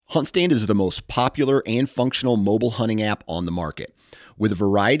HuntStand is the most popular and functional mobile hunting app on the market. With a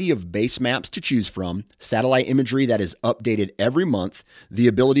variety of base maps to choose from, satellite imagery that is updated every month, the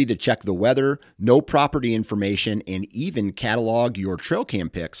ability to check the weather, know property information, and even catalog your trail cam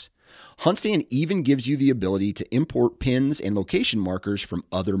pics, HuntStand even gives you the ability to import pins and location markers from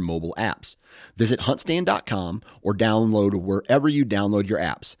other mobile apps. Visit huntstand.com or download wherever you download your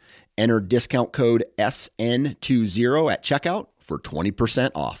apps. Enter discount code SN20 at checkout for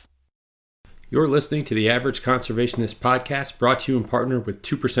 20% off. You're listening to the Average Conservationist podcast, brought to you in partner with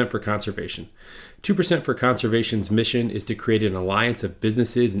 2% for Conservation. 2% for Conservation's mission is to create an alliance of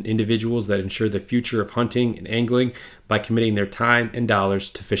businesses and individuals that ensure the future of hunting and angling by committing their time and dollars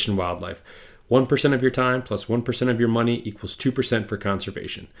to fish and wildlife. 1% of your time plus 1% of your money equals 2% for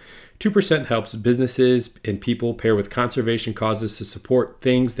conservation. 2% helps businesses and people pair with conservation causes to support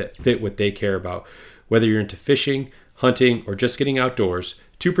things that fit what they care about. Whether you're into fishing, hunting, or just getting outdoors,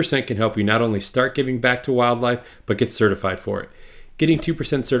 2% can help you not only start giving back to wildlife, but get certified for it. Getting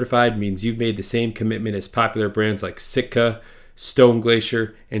 2% certified means you've made the same commitment as popular brands like Sitka, Stone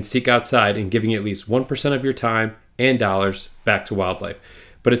Glacier, and Seek Outside in giving at least 1% of your time and dollars back to wildlife.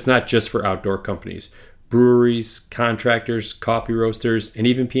 But it's not just for outdoor companies. Breweries, contractors, coffee roasters, and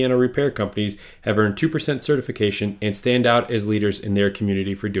even piano repair companies have earned 2% certification and stand out as leaders in their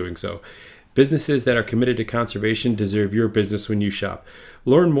community for doing so. Businesses that are committed to conservation deserve your business when you shop.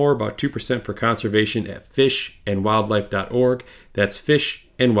 Learn more about 2% for Conservation at fishandwildlife.org. That's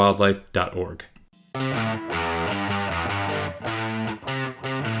fishandwildlife.org.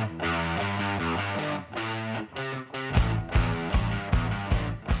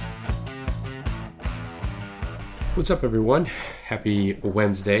 What's up, everyone? Happy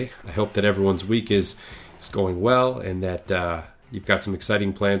Wednesday. I hope that everyone's week is going well and that you've got some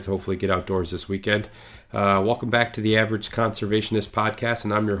exciting plans to hopefully get outdoors this weekend. Welcome back to the Average Conservationist podcast,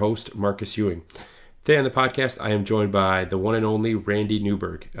 and I'm your host, Marcus Ewing. Today on the podcast, I am joined by the one and only Randy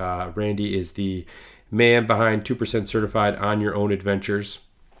Newberg. Randy is the man behind 2% Certified on Your Own Adventures.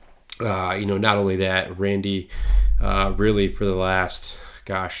 Not only that, Randy really for the last,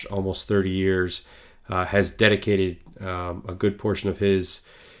 almost 30 years has dedicated a good portion of his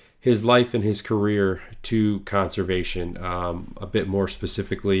life and his career to conservation, a bit more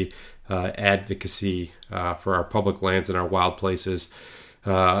specifically advocacy for our public lands and our wild places.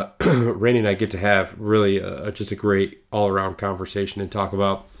 Randy and I get to have really just a great all-around conversation and talk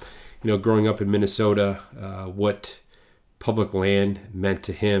about, growing up in Minnesota, what public land meant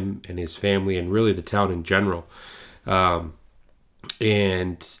to him and his family and really the town in general, and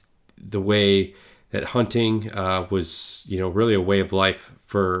the way that hunting was, really a way of life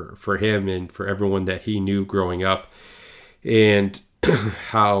for him and for everyone that he knew growing up. And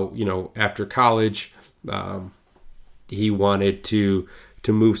how, after college, he wanted to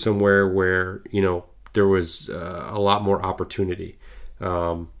move somewhere where, there was a lot more opportunity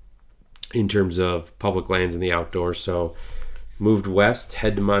in terms of public lands and the outdoors. So moved west,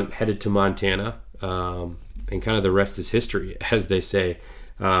 headed to Montana, and kind of the rest is history, as they say.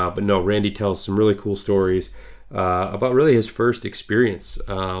 But no, Randy tells some really cool stories about really his first experience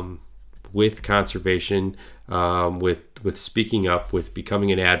with conservation, with speaking up, with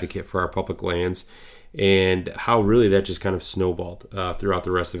becoming an advocate for our public lands, and how really that just kind of snowballed throughout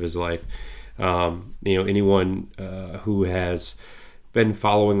the rest of his life. Anyone who has been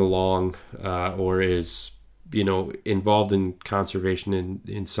following along or is involved in conservation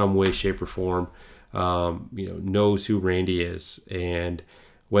in some way, shape, or form, knows who Randy is. And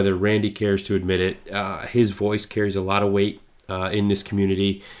whether Randy cares to admit it, his voice carries a lot of weight in this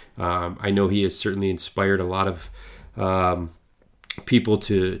community. I know he has certainly inspired a lot of people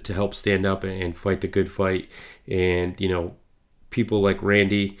to help stand up and fight the good fight. And, people like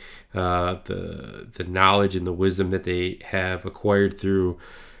Randy, the knowledge and the wisdom that they have acquired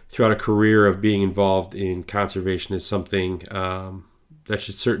throughout a career of being involved in conservation is something that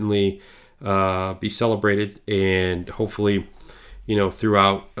should certainly be celebrated. And hopefully,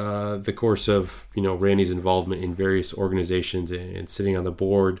 throughout the course of, Randy's involvement in various organizations and sitting on the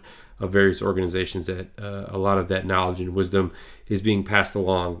board of various organizations, that a lot of that knowledge and wisdom is being passed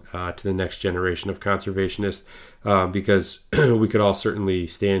along to the next generation of conservationists, because we could all certainly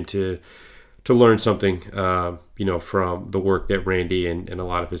stand to learn something, from the work that Randy and a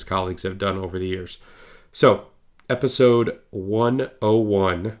lot of his colleagues have done over the years. So, episode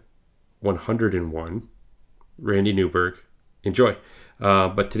 101, Randy Newberg. Enjoy.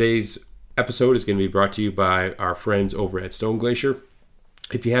 But today's episode is going to be brought to you by our friends over at Stone Glacier.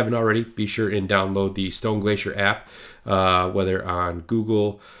 If you haven't already, be sure and download the Stone Glacier app, whether on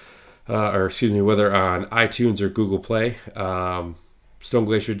whether on iTunes or Google Play. Stone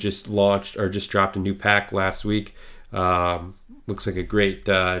Glacier just launched or just dropped a new pack last week. Looks like a great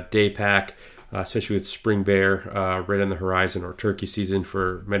day pack, especially with spring bear right on the horizon, or turkey season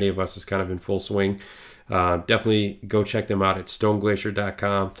for many of us is kind of in full swing. Definitely go check them out at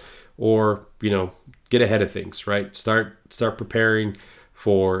stoneglacier.com, or get ahead of things. Right, start preparing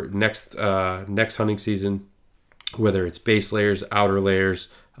for next hunting season, whether it's base layers, outer layers.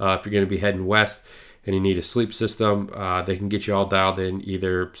 If you're going to be heading west and you need a sleep system, they can get you all dialed in.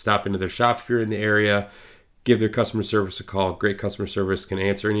 Either stop into their shop if you're in the area, give their customer service a call. Great customer service, can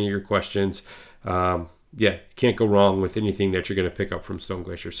answer any of your questions. Can't go wrong with anything that you're going to pick up from Stone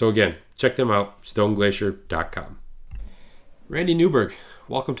Glacier. So again, check them out, stoneglacier.com. Randy Newberg,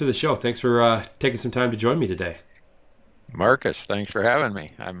 welcome to the show. Thanks for taking some time to join me today. Marcus, thanks for having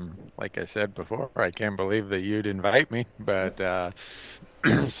me. Like I said before, I can't believe that you'd invite me, but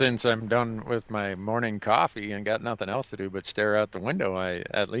since I'm done with my morning coffee and got nothing else to do but stare out the window,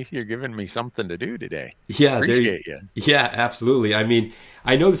 at least you're giving me something to do today. Yeah, appreciate you. Yeah, absolutely. I mean,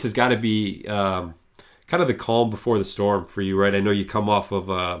 I know this has got to be kind of the calm before the storm for you, right? I know you come off of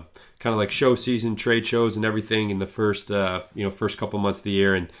kind of like show season, trade shows, and everything in the first couple months of the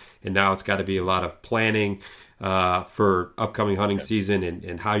year, and now it's got to be a lot of planning for upcoming hunting season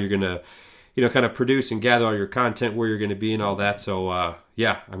and how you're going to, kind of produce and gather all your content, where you're going to be and all that. So,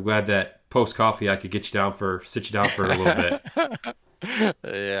 I'm glad that post coffee I could sit you down for a little bit.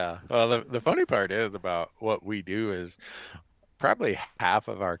 Yeah. Well, the funny part is about what we do is probably half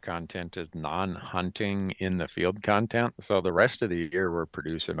of our content is non-hunting in the field content. So the rest of the year, we're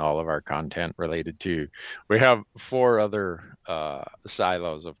producing all of our content related to, we have 4 other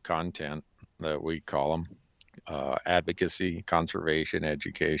silos of content that we call them. Advocacy, conservation,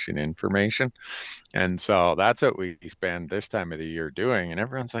 education, information. And so that's what we spend this time of the year doing. And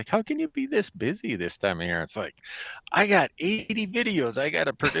everyone's like, how can you be this busy this time of year? It's like, I got 80 videos I got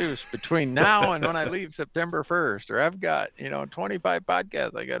to produce between now and when I leave September 1st, or I've got, 25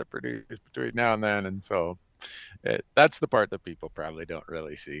 podcasts I got to produce between now and then. And so that's the part that people probably don't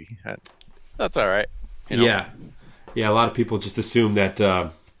really see. That's all right. Yeah. A lot of people just assume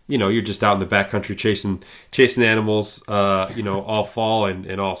that, you're just out in the backcountry chasing animals, all fall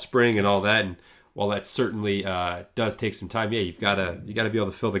and all spring and all that. And while that certainly does take some time, you got to be able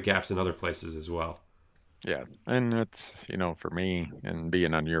to fill the gaps in other places as well. Yeah, and it's for me, and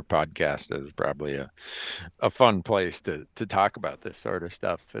being on your podcast is probably a fun place to talk about this sort of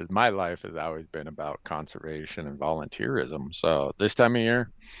stuff. As my life has always been about conservation and volunteerism. So this time of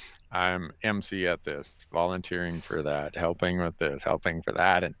year, I'm MC at this, volunteering for that, helping with this, helping for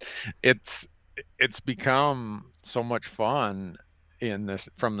that. And it's become so much fun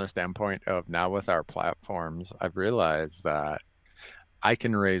from the standpoint of now with our platforms. I've realized that I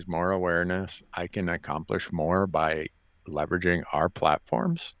can raise more awareness. I can accomplish more by leveraging our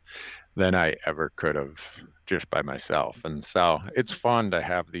platforms than I ever could have just by myself. And so it's fun to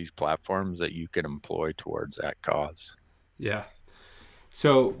have these platforms that you can employ towards that cause. Yeah.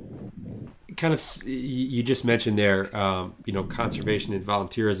 So kind of, you just mentioned there, conservation and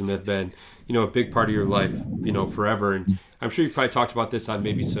volunteerism have been, a big part of your life, forever. And I'm sure you've probably talked about this on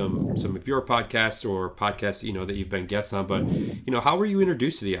maybe some of your podcasts or podcasts, that you've been guests on. But, how were you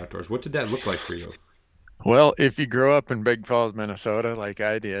introduced to the outdoors? What did that look like for you? Well, if you grow up in Big Falls, Minnesota, like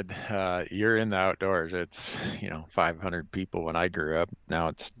I did, you're in the outdoors. It's, 500 people when I grew up. Now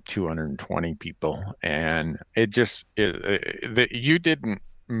it's 220 people. And you didn't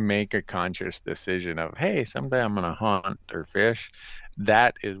make a conscious decision of, hey, someday I'm going to hunt or fish.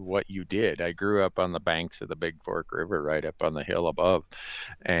 That is what you did. I grew up on the banks of the Big Fork River, right up on the hill above.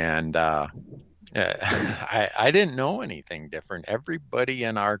 And I didn't know anything different. Everybody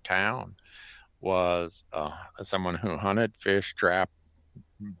in our town was someone who hunted, fished, trapped,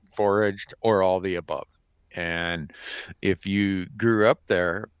 foraged, or all the above. And if you grew up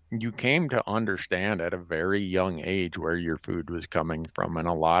there, you came to understand at a very young age where your food was coming from, and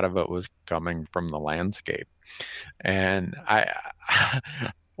a lot of it was coming from the landscape. And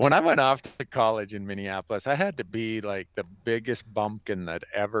when I went off to college in Minneapolis, I had to be like the biggest bumpkin that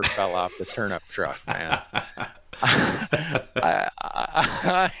ever fell off the turnip truck, man.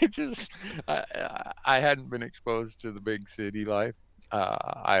 I hadn't been exposed to the big city life.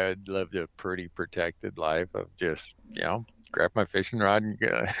 I had lived a pretty protected life of just, grab my fishing rod and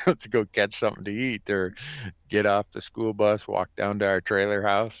let's go catch something to eat, or get off the school bus, walk down to our trailer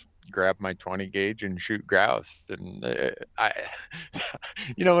house, grab my 20 gauge and shoot grouse. And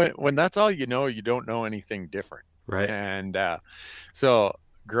when that's all you don't know anything different. Right. And so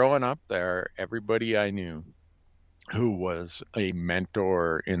growing up there, everybody I knew who was a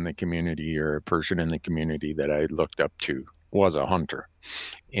mentor in the community or a person in the community that I looked up to, was a hunter.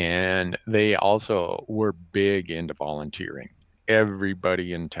 And they also were big into volunteering.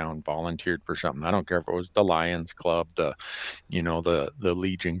 Everybody in town volunteered for something. I don't care if it was the Lions Club, the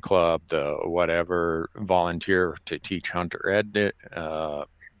Legion Club, the whatever, volunteer to teach hunter ed,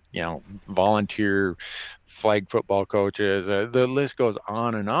 volunteer flag football coaches. The list goes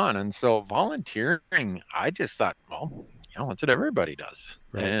on and on. And so volunteering, I just thought, well, that's what everybody does.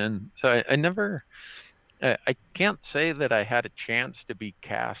 Right. And so I never, I can't say that I had a chance to be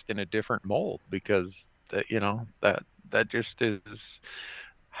cast in a different mold, because that just is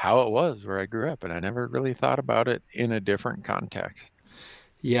how it was where I grew up, and I never really thought about it in a different context.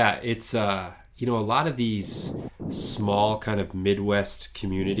 Yeah, it's a lot of these small kind of Midwest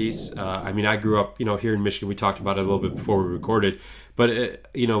communities. I mean, I grew up, here in Michigan. We talked about it a little bit before we recorded, but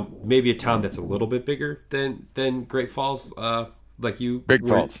maybe a town that's a little bit bigger than Great Falls, like you. Big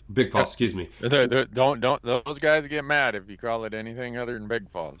Falls. Big Falls. Excuse me. Don't those guys get mad if you call it anything other than Big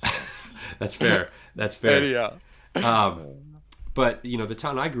Falls. That's fair. That's fair. Yeah. But the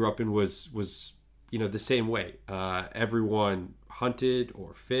town I grew up in was the same way. Everyone hunted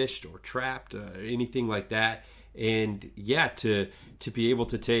or fished or trapped, anything like that. And yeah, to be able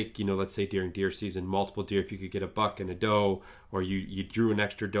to take, let's say during deer season, multiple deer, if you could get a buck and a doe, or you drew an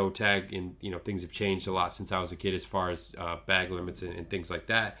extra doe tag, and things have changed a lot since I was a kid as far as bag limits and things like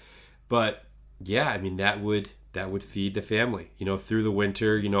that. But yeah, I mean, that would feed the family, through the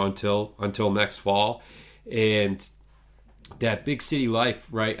winter, until next fall. And that big city life,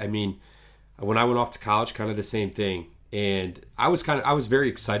 right? I mean, when I went off to college, kind of the same thing. And I was very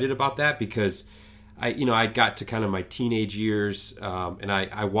excited about that, because I got to kind of my teenage years, and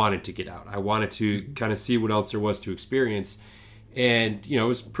I wanted to get out. I wanted to kind of see what else there was to experience. And, it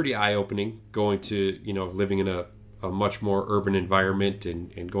was pretty eye-opening going to, living in a much more urban environment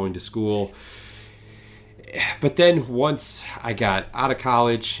and going to school. But then once I got out of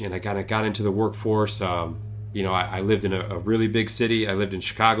college and I kind of got into the workforce, I lived in a really big city. I lived in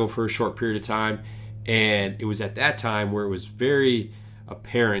Chicago for a short period of time. And it was at that time where it was very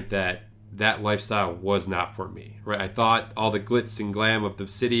apparent that lifestyle was not for me, right? I thought all the glitz and glam of the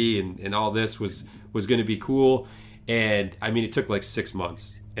city and all this was going to be cool. And I mean, it took like 6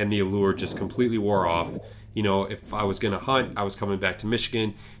 months, and the allure just completely wore off. If I was going to hunt, I was coming back to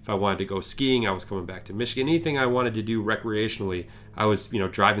Michigan. If I wanted to go skiing, I was coming back to Michigan. Anything I wanted to do recreationally, I was,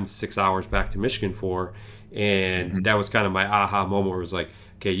 driving 6 hours back to Michigan for. And that was kind of my aha moment where it was like,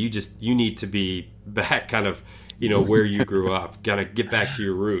 okay, you need to be back kind of, where you grew up, kind of get back to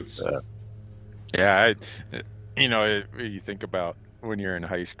your roots. Yeah. You think about when you're in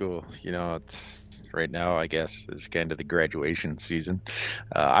high school, it's right now, I guess, is kind of the graduation season.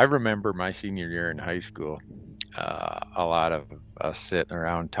 I remember my senior year in high school, a lot of us sitting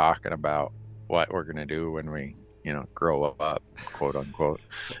around talking about what we're going to do when we, grow up, quote unquote.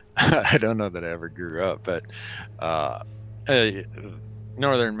 I don't know that I ever grew up, but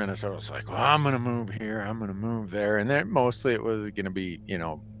northern Minnesota was like, well, I'm going to move here, I'm going to move there. And then mostly it was going to be,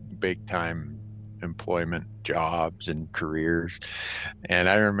 big time employment jobs and careers. And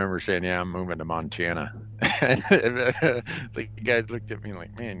I remember saying, yeah, I'm moving to Montana. The guys looked at me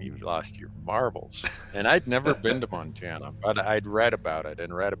like, man, you've lost your marbles. And I'd never been to Montana, but I'd read about it.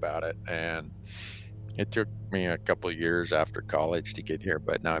 And it took me a couple of years after college to get here,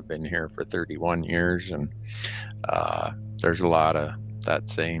 but now I've been here for 31 years. And there's a lot of that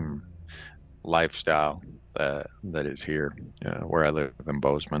same lifestyle that is here where I live in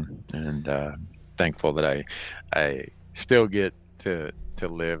Bozeman. And thankful that I still get to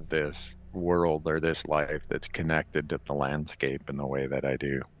live this world or this life that's connected to the landscape in the way that I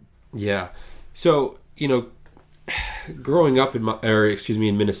do. Yeah. So, growing up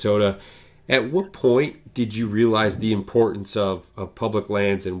in Minnesota, at what point did you realize the importance of public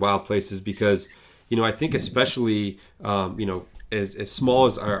lands and wild places? Because, I think especially, as small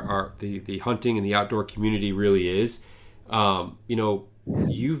as the hunting and the outdoor community really is,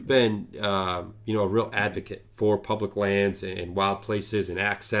 you've been, a real advocate for public lands and wild places and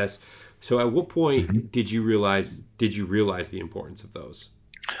access. So at what point did you realize the importance of those?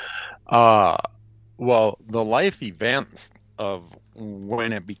 Well, the life events of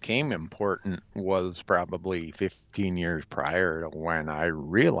when it became important was probably 15 years prior to when I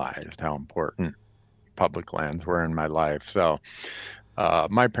realized how important public lands were in my life. So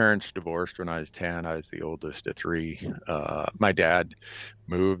my parents divorced when I was 10. I was the oldest of three. My dad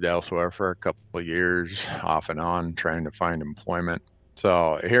moved elsewhere for a couple of years, off and on, trying to find employment.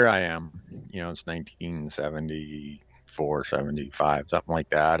 So here I am, it's 1974, 75, something like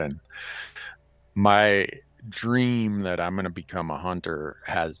that. And my dream that I'm going to become a hunter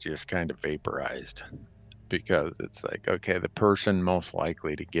has just kind of vaporized. because it's like, okay, the person most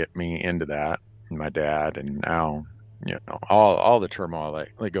likely to get me into that, my dad, and now, all the turmoil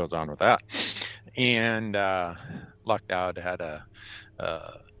that goes on with that. And lucked out, had a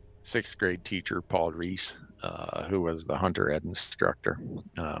sixth grade teacher, Paul Reese, who was the hunter ed instructor.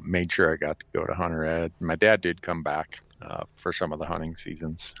 Made sure I got to go to hunter ed. My dad did come back for some of the hunting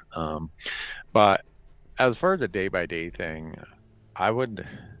seasons. But as far as the day by day thing, I would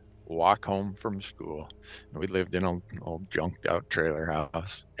walk home from school. We lived in an old junked out trailer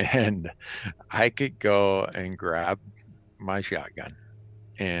house, and I could go and grab my shotgun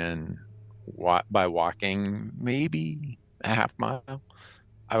and by walking maybe a half mile,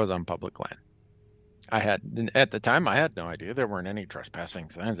 I was on public land. At the time, I had no idea there weren't any trespassing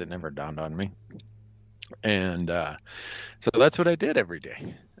signs. It never dawned on me. And so that's what I did every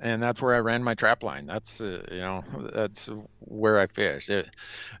day. And that's where I ran my trap line. That's where I fished.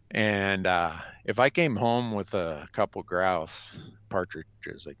 And if I came home with a couple grouse,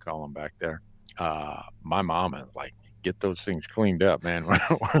 partridges, they call them back there, my mom was like, get those things cleaned up, man.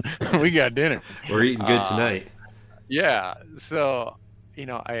 We got dinner. We're eating good tonight. Yeah. So,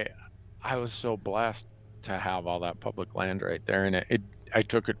 I was so blessed to have all that public land right there, and I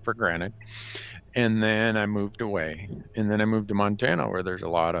took it for granted. And then I moved away, and then I moved to Montana, where there's a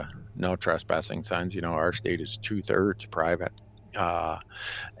lot of no trespassing signs. Our state is 2/3 private,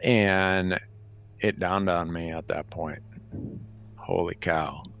 and it dawned on me at that point, holy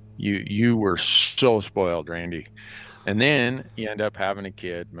cow, you were so spoiled, Randy. And then you end up having a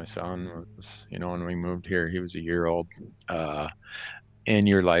kid. My son was, when we moved here, he was a year old. And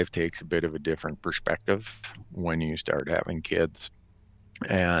your life takes a bit of a different perspective when you start having kids.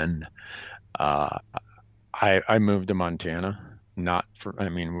 And I moved to Montana,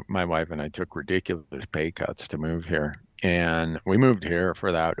 my wife and I took ridiculous pay cuts to move here. And we moved here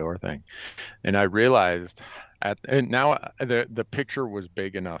for the outdoor thing. And I realized and now the picture was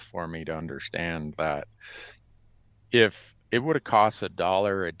big enough for me to understand that if it would have cost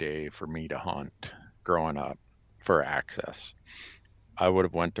 $1 a day for me to hunt growing up for access, I would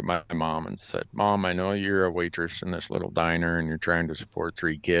have went to my mom and said, Mom, I know you're a waitress in this little diner and you're trying to support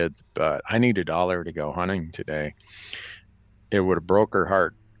 3 kids, but I need $1 to go hunting today. It would have broke her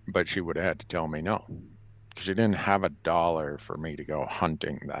heart, but she would have had to tell me no. She didn't have $1 for me to go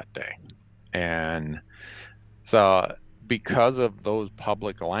hunting that day. And so because of those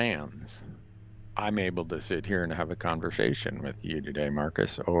public lands, I'm able to sit here and have a conversation with you today,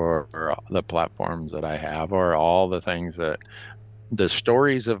 Marcus, or the platforms that I have, or all the things the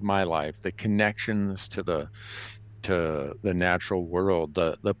stories of my life, the connections to the natural world,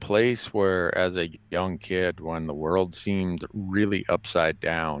 the place where as a young kid, when the world seemed really upside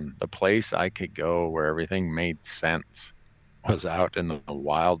down, the place I could go where everything made sense was out in the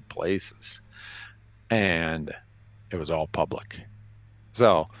wild places. And it was all public.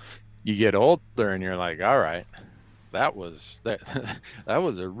 So you get older and you're like, all right, that was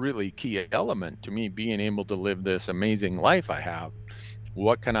a really key element to me being able to live this amazing life I have.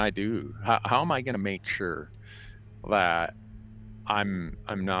 What can I do? How am I going to make sure that I'm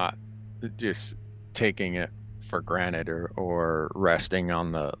not just taking it for granted or resting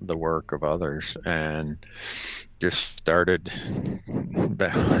on the work of others? And just started.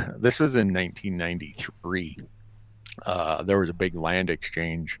 This was in 1993. There was a big land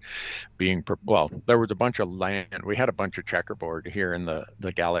exchange there was a bunch of land. We had a bunch of checkerboard here in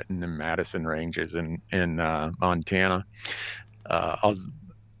the Gallatin and Madison ranges in Montana.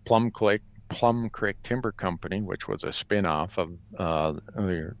 Plum Creek Timber Company, which was a spin-off of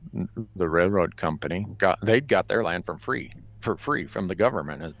the railroad company, they'd got their land for free from the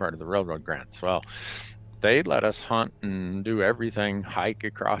government as part of the railroad grants. Well, they let us hunt and do everything, hike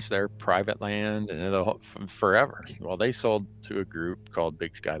across their private land and forever. Well, they sold to a group called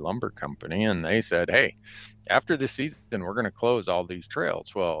Big Sky Lumber Company, and they said, hey, after this season, we're going to close all these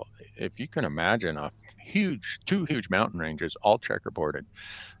trails. Well, if you can imagine two huge mountain ranges, all checkerboarded,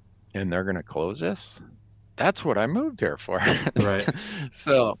 and they're going to close this, that's what I moved here for. Right.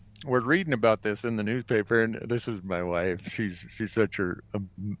 So we're reading about this in the newspaper, and this is my wife. She's such an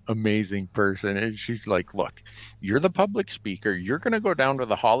amazing person. And she's like, look, you're the public speaker. You're going to go down to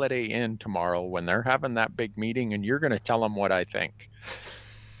the Holiday Inn tomorrow when they're having that big meeting, and you're going to tell them what I think.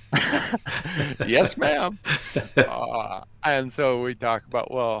 Yes, ma'am. And so we talk about,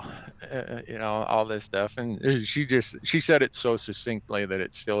 all this stuff. And she said it so succinctly that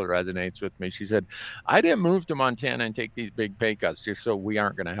it still resonates with me. She said, I didn't move to Montana and take these big pay cuts just so we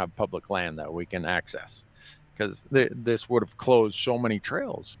aren't going to have public land that we can access, because this would have closed so many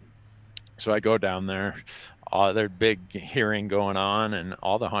trails. So I go down there, there's big hearing going on, and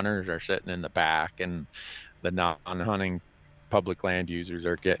all the hunters are sitting in the back, and the non-hunting public land users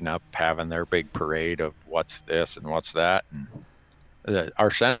are getting up, having their big parade of what's this and what's that. And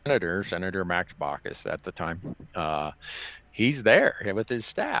our Senator Max Baucus at the time, he's there with his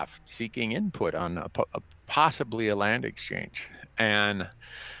staff seeking input on possibly a land exchange. And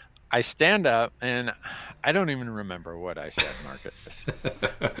I stand up, and I don't even remember what I said, Marcus,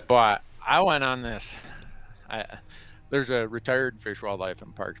 but I went on this. There's a retired fish, wildlife,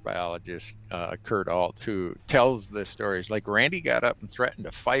 and parks biologist, Kurt Alt, who tells this story. He's like, Randy got up and threatened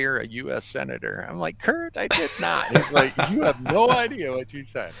to fire a U.S. senator. I'm like, Kurt, I did not. He's like, you have no idea what you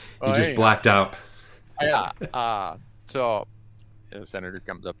said. Well, you just blacked out. Yeah. So the senator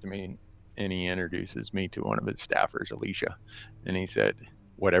comes up to me, and he introduces me to one of his staffers, Alicia. And he said,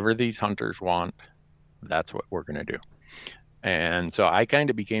 whatever these hunters want, that's what we're going to do. And so I kind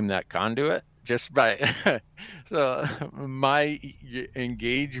of became that conduit just by, so my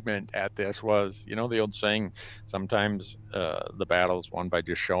engagement at this was, you know, the old saying, sometimes the battle's won by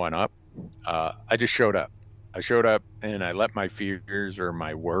just showing up. I just showed up. I showed up, and I let my fears or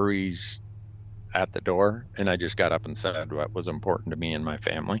my worries at the door, and I just got up and said what was important to me and my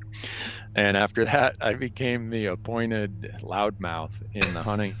family. And after that, I became the appointed loudmouth in the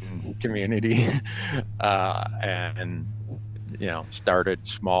hunting community, and you know, started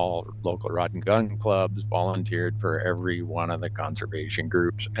small local rod and gun clubs, volunteered for every one of the conservation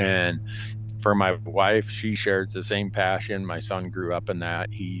groups. And for my wife, she shares the same passion. My son grew up in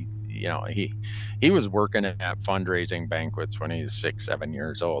that. He was working at fundraising banquets when he was 6, 7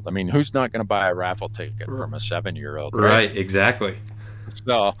 years old. I mean, who's not going to buy a raffle ticket from a 7-year-old? Right, exactly.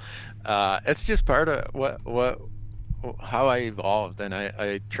 So it's just part of how I evolved. And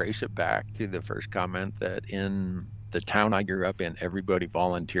I trace it back to the first comment that in the town I grew up in, everybody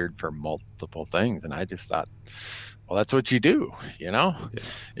volunteered for multiple things. And I just thought, well, that's what you do, you know? Yeah.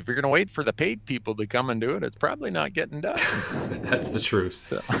 If you're going to wait for the paid people to come and do it, it's probably not getting done. That's the truth.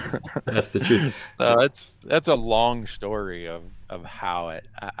 So, that's the truth. So that's a long story of how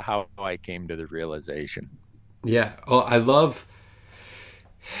I came to the realization. Yeah. Well, I love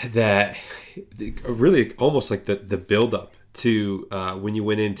that, really almost like the build up to when you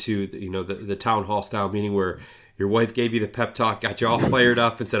went into the town hall style meeting where your wife gave you the pep talk, got you all fired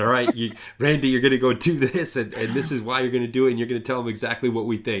up, and said, all right, Randy, you're going to go do this, and this is why you're going to do it, and you're going to tell them exactly what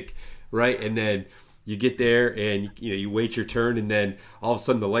we think, right? And then you get there, and you wait your turn, and then all of a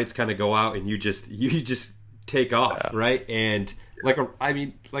sudden the lights kind of go out, and you just take off, right? And like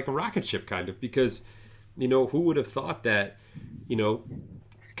a rocket ship kind of, because who would have thought that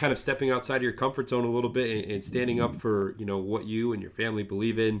kind of stepping outside of your comfort zone a little bit and standing up for what you and your family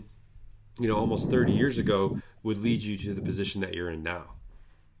believe in, almost 30 years ago, would lead you to the position that you're in now.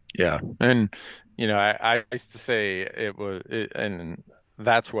 Yeah. And, I used to say and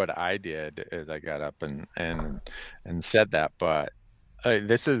that's what I did is I got up and said that. But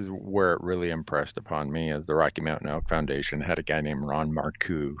this is where it really impressed upon me as the Rocky Mountain Elk Foundation had a guy named Ron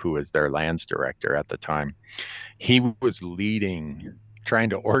Marcoux, who was their lands director at the time. He was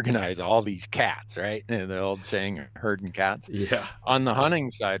trying to organize all these cats, right? And the old saying, herding cats. Yeah. On the hunting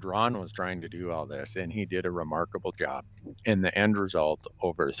side, Ron was trying to do all this, and he did a remarkable job. In the end result,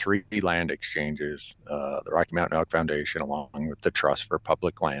 over 3 land exchanges, the Rocky Mountain Elk Foundation, along with the Trust for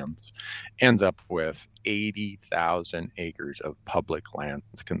Public Lands, ends up with 80,000 acres of public lands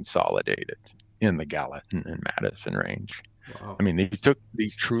consolidated in the Gallatin and Madison Range. Wow. I mean,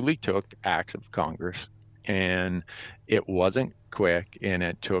 these truly took acts of Congress. And it wasn't quick, and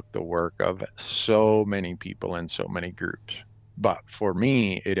it took the work of so many people and so many groups. But for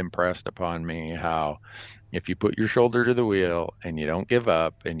me, it impressed upon me how if you put your shoulder to the wheel and you don't give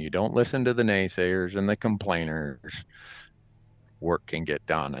up and you don't listen to the naysayers and the complainers, work can get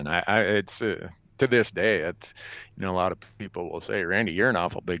done. And it's to this day, it's a lot of people will say, Randy, you're an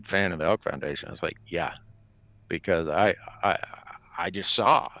awful big fan of the Elk Foundation. It's like, yeah, because I just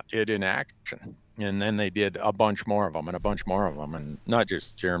saw it in action. And then they did a bunch more of them, and not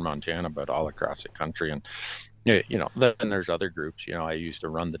just here in Montana, but all across the country. And, then there's other groups. I used to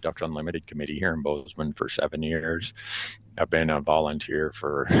run the Ducks Unlimited committee here in Bozeman for 7 years. I've been a volunteer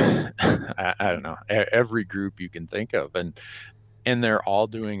for, I don't know, every group you can think of. And they're all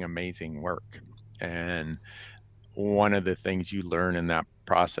doing amazing work. And one of the things you learn in that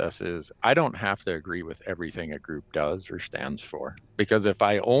process is I don't have to agree with everything a group does or stands for. Because if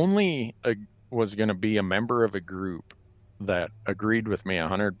I only was going to be a member of a group that agreed with me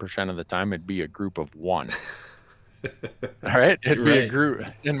 100% of the time, it'd be a group of one. All right. It'd be a group.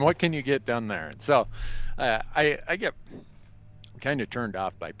 And what can you get done there? And so I get kind of turned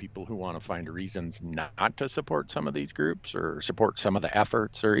off by people who want to find reasons not to support some of these groups or support some of the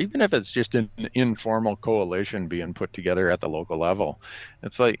efforts, or even if it's just an informal coalition being put together at the local level.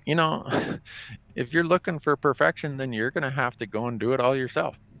 It's like, if you're looking for perfection, then you're going to have to go and do it all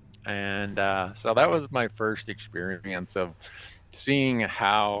yourself. And so that was my first experience of seeing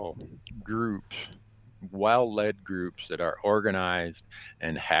how groups, well-led groups that are organized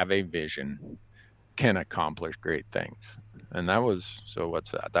and have a vision, can accomplish great things. And that was, so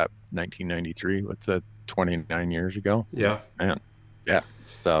what's that 1993, what's that, 29 years ago? Yeah. Man. Yeah.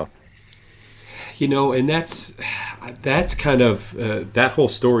 So, and that's kind of that whole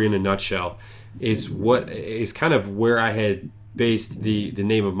story in a nutshell is what is kind of where I had based the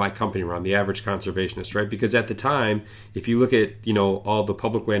name of my company around, The Average Conservationist, right? Because at the time, if you look at, all the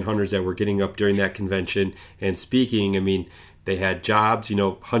public land hunters that were getting up during that convention and speaking, I mean, they had jobs.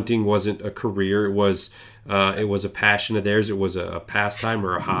 Hunting wasn't a career. It was a passion of theirs. It was a pastime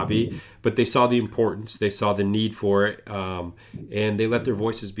or a hobby. But they saw the importance. They saw the need for it, and they let their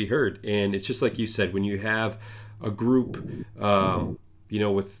voices be heard. And it's just like you said, when you have a group,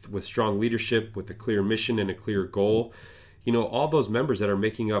 with strong leadership, with a clear mission and a clear goal, all those members that are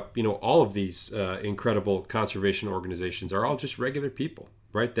making up, all of these incredible conservation organizations are all just regular people,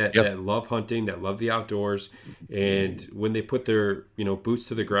 right? That love hunting, that love the outdoors. And when they put their, boots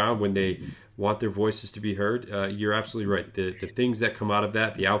to the ground, when they want their voices to be heard, you're absolutely right. The things that come out of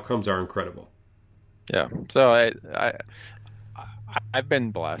that, the outcomes are incredible. Yeah. So I've been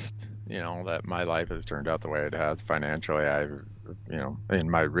blessed, that my life has turned out the way it has financially. In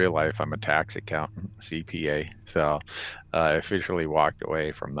my real life, I'm a tax accountant, CPA. So I officially walked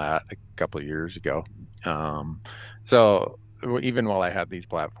away from that a couple of years ago. So even while I had these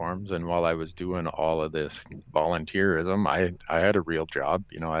platforms and while I was doing all of this volunteerism, I had a real job.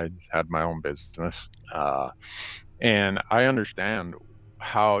 I had my own business. And I understand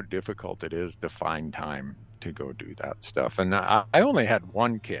how difficult it is to find time to go do that stuff. And I only had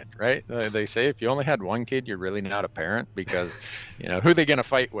one kid, right? They say if you only had one kid, you're really not a parent, because, who are they going to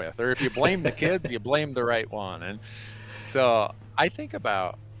fight with? Or if you blame the kids, you blame the right one. And so I think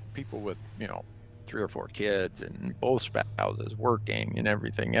about people with, 3 or 4 kids and both spouses working and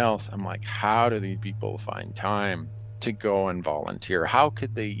everything else. I'm like, how do these people find time to go and volunteer?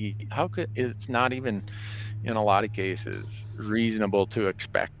 It's not even, in a lot of cases, reasonable to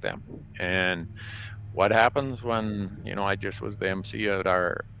expect them. And what happens when, I just was the MC at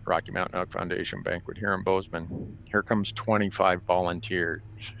our Rocky Mountain Elk Foundation banquet here in Bozeman. Here comes 25 volunteers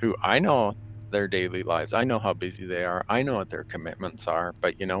who I know their daily lives. I know how busy they are. I know what their commitments are.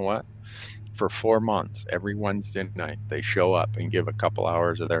 But you know what? For 4 months, every Wednesday night, they show up and give a couple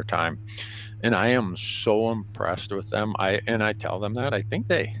hours of their time. And I am so impressed with them. I tell them that. I think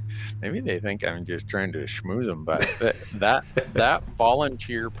maybe they think I'm just trying to schmooze them, but that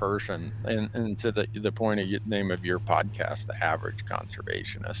volunteer person, and to the point of name of your podcast, The Average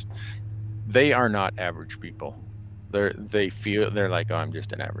Conservationist, they are not average people. They're like, oh, I'm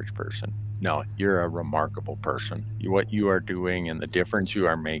just an average person. No, you're a remarkable person. What you are doing and the difference you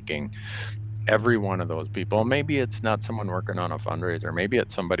are making. Every one of those people, maybe it's not someone working on a fundraiser, maybe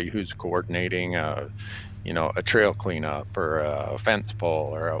it's somebody who's coordinating a trail cleanup or a fence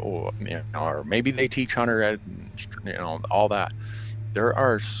pull, or maybe they teach hunter ed, all that. There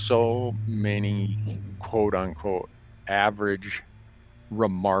are so many quote unquote average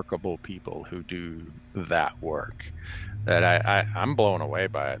remarkable people who do that work that I'm blown away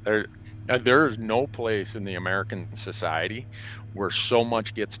by it. There's no place in the American society where so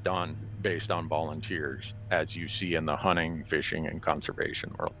much gets done based on volunteers as you see in the hunting, fishing, and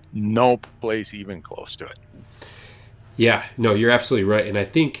conservation world. No place even close to it. Yeah, no, you're absolutely right. And I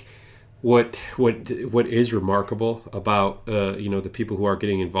think what is remarkable about the people who are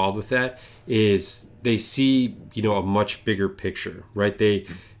getting involved with that is they see a much bigger picture, right? They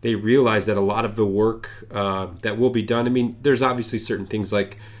realize that a lot of the work that will be done. I mean, there's obviously certain things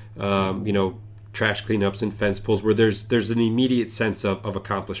like trash cleanups and fence pulls where there's an immediate sense of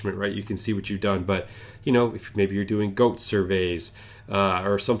accomplishment, right? You can see what you've done, but if maybe you're doing goat surveys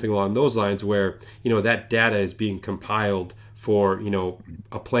or something along those lines where that data is being compiled for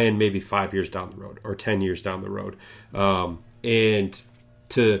a plan maybe 5 years down the road or 10 years down the road, and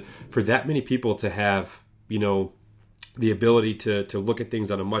for that many people to have the ability to look at things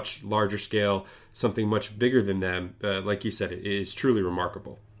on a much larger scale, something much bigger than them, like you said, it is truly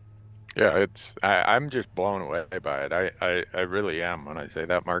remarkable. Yeah, I'm just blown away by it. I really am when I say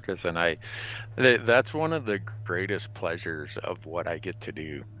that, Marcus. And that's one of the greatest pleasures of what I get to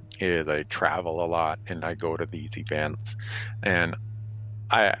do is I travel a lot and I go to these events, and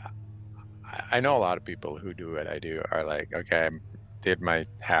I I know a lot of people who do what I do are like, okay, I did my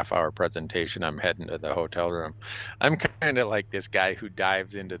half-hour presentation. I'm heading to the hotel room. I'm kind of like this guy who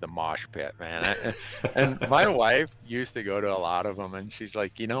dives into the mosh pit, man. And my wife used to go to a lot of them, and she's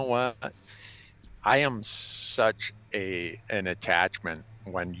like, you know what? I am such an attachment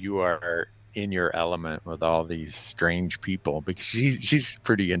when you are in your element with all these strange people, because she's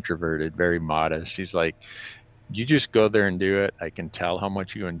pretty introverted, very modest. She's like, you just go there and do it. I can tell how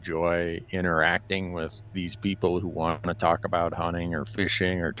much you enjoy interacting with these people who want to talk about hunting or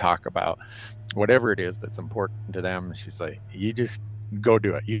fishing or talk about whatever it is that's important to them. She's like, you just go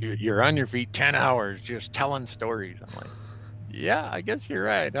do it. You're on your feet 10 hours just telling stories. I'm like, yeah, I guess you're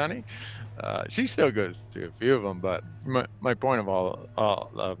right, honey. She still goes to a few of them, but my point of all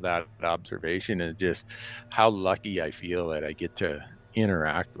of that observation is just how lucky I feel that I get to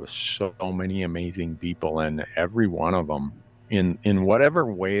interact with so many amazing people, and every one of them in whatever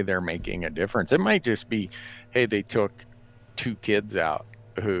way they're making a difference. It might just be, hey, they took 2 kids out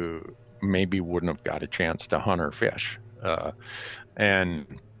who maybe wouldn't have got a chance to hunt or fish, and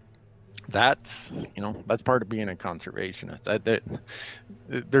that's that's part of being a conservationist.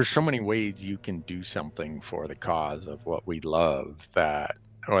 There's so many ways you can do something for the cause of what we love, that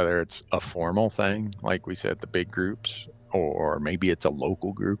whether it's a formal thing like we said, the big groups, or maybe it's a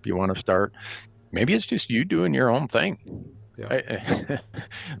local group you want to start, maybe it's just you doing your own thing. Yeah.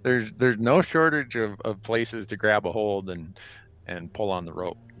 There's no shortage of places to grab a hold and pull on the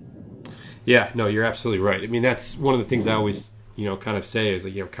rope. Yeah, no, you're absolutely right. I mean, that's one of the things I always kind of say is,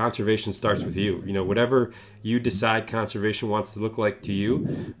 like, conservation starts with you. Whatever you decide conservation wants to look like to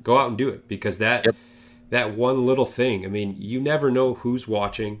you, go out and do it, because that one little thing, I mean, you never know who's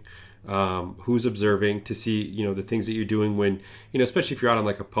watching, who's observing, to see, the things that you're doing when, especially if you're out on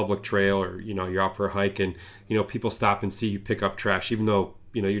like a public trail, or, you're out for a hike and, people stop and see you pick up trash, even though,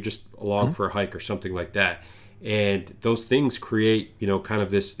 you're just along for a hike or something like that. And those things create, kind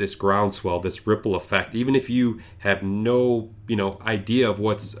of this groundswell, this ripple effect. Even if you have no, idea of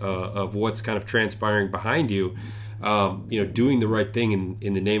what's kind of transpiring behind you, doing the right thing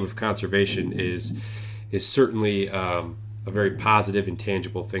in the name of conservation is certainly a very positive and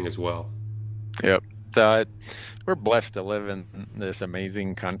tangible thing as well. Yep. So we're blessed to live in this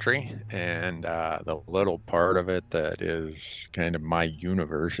amazing country, and the little part of it that is kind of my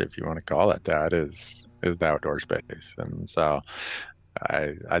universe, if you want to call it that, is the outdoor space. And so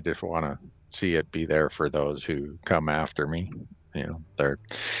I just want to see it be there for those who come after me.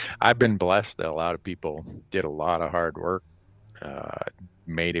 I've been blessed that a lot of people did a lot of hard work,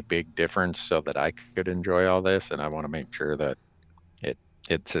 made a big difference so that I could enjoy all this, and I want to make sure that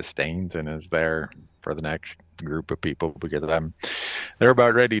it sustains and is there for the next group of people, because they're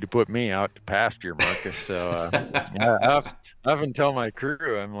about ready to put me out to pasture, Marcus. So I often tell my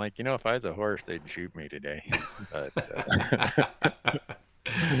crew, I'm like, if I was a horse, they'd shoot me today. But,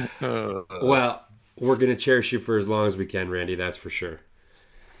 well, we're going to cherish you for as long as we can, Randy. That's for sure.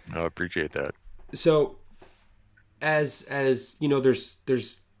 I appreciate that. So as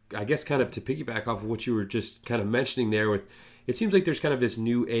there's, I guess, kind of to piggyback off of what you were just kind of mentioning there, with, it seems like there's kind of this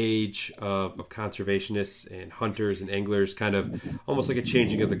new age of conservationists and hunters and anglers, kind of almost like a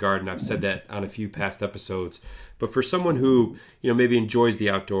changing of the guard. And I've said that on a few past episodes. But for someone who, maybe enjoys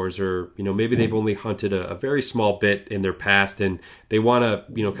the outdoors, or, maybe they've only hunted a very small bit in their past, and they want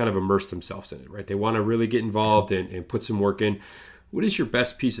to, kind of immerse themselves in it, right? They want to really get involved and put some work in. What is your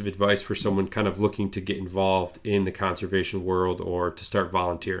best piece of advice for someone kind of looking to get involved in the conservation world, or to start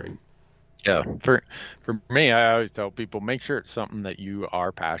volunteering? Yeah, for me, I always tell people, make sure it's something that you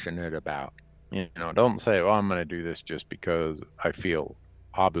are passionate about. Don't say, well, I'm going to do this just because I feel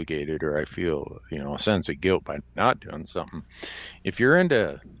obligated, or I feel, a sense of guilt by not doing something. If you're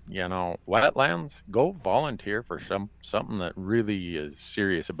into, wetlands, go volunteer for something that really is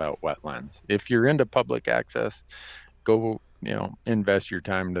serious about wetlands. If you're into public access, go, invest your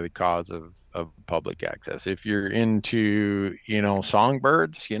time into the cause of public access. If you're into,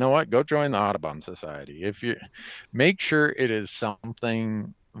 songbirds, go join the Audubon Society. If you make sure it is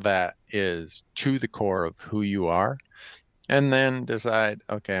something that is to the core of who you are, and then decide,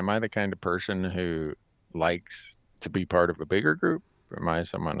 okay, am I the kind of person who likes to be part of a bigger group? Am I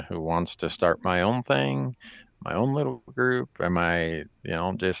someone who wants to start my own thing, my own little group? Am I,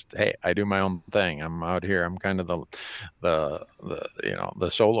 just, hey, I do my own thing. I'm out here. I'm kind of the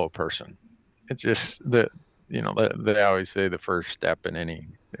solo person. It's just they always say the first step in any,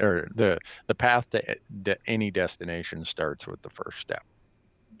 or the path to any destination starts with the first step.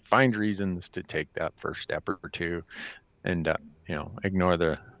 Find reasons to take that first step or two, and ignore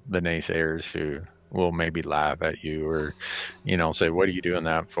the naysayers who will maybe laugh at you or, say, what are you doing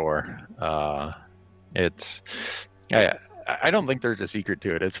that for? It's, I, I don't think there's a secret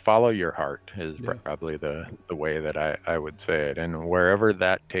to it. It's follow your heart is Yeah. probably the way that I would say it. And wherever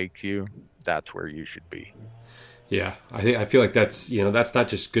that takes you, that's where you should be. Yeah, I feel like that's not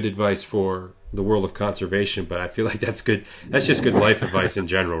just good advice for the world of conservation, but I feel like that's good. That's just good life advice in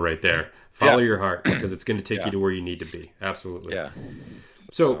general, right there. Follow Yeah. your heart because it's going to take Yeah. you to where you need to be. Absolutely. Yeah.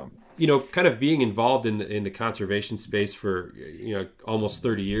 So, kind of being involved in the conservation space for almost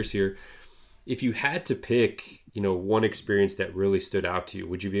 30 years here. If you had to pick, one experience that really stood out to you,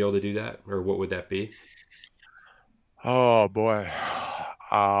 would you be able to do that, or what would that be? Oh boy.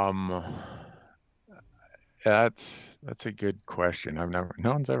 Um, that's a good question.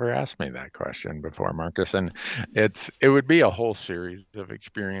 No one's ever asked me that question before, Marcus, and it would be a whole series of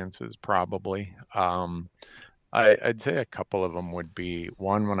experiences probably. I'd say a couple of them would be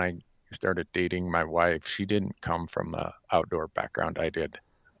one when I started dating my wife. She didn't come from the outdoor background I did.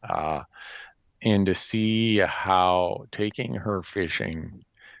 Uh, and to see how taking her fishing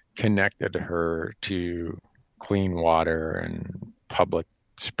connected her to clean water and public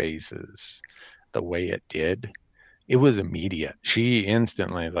spaces the way it did, it was immediate. She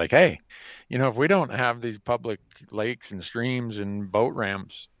instantly was like, hey, if we don't have these public lakes and streams and boat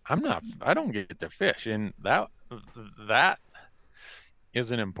ramps, I don't get to fish. And that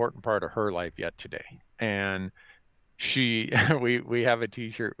is an important part of her life yet today. And she we have a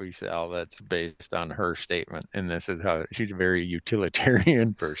t-shirt we sell that's based on her statement, and this is how she's a very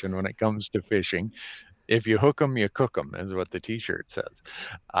utilitarian person when it comes to fishing. If you hook them, you cook them, is what the t-shirt says.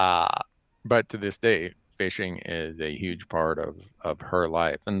 uh, but to this day, fishing is a huge part of her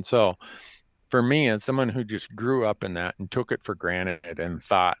life. And so for me, as someone who just grew up in that and took it for granted and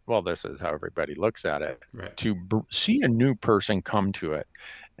thought, well, this is how everybody looks at it, Right. to see a new person come to it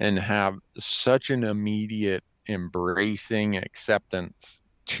and have such an immediate embracing acceptance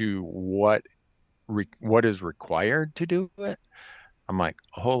to what is required to do it, I'm like,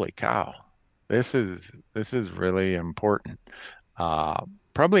 holy cow, this is really important.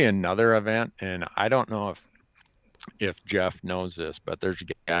 Probably another event, and I don't know if Jeff knows this, but there's a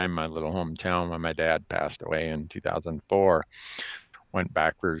guy in my little hometown when my dad passed away in 2004. Went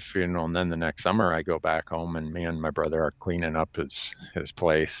back for his funeral, and then the next summer I go back home, and me and my brother are cleaning up his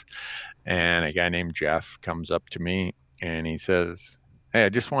place, and a guy named Jeff comes up to me and he says, "Hey, I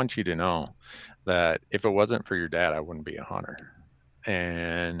just want you to know that if it wasn't for your dad, I wouldn't be a hunter."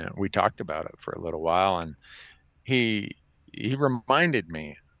 And we talked about it for a little while, and he he reminded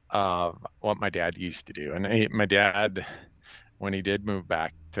me of what my dad used to do. And my dad, when he did move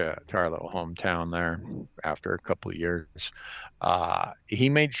back to our little hometown there after a couple of years, he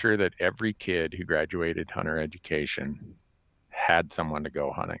made sure that every kid who graduated hunter education had someone to go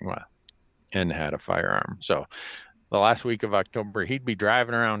hunting with and had a firearm. So the last week of October, he'd be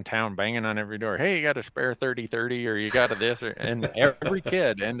driving around town banging on every door. Hey, you got a spare 30-30, or you got a this, and every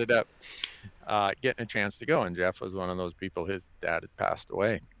kid ended up getting a chance to go. And Jeff was one of those people. His dad had passed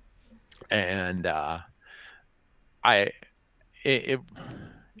away, and I, it,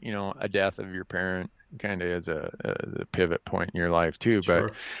 a death of your parent kind of is a pivot point in your life too. But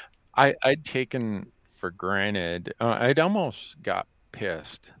Sure. I'd taken for granted. I'd almost got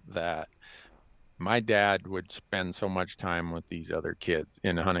pissed that my dad would spend so much time with these other kids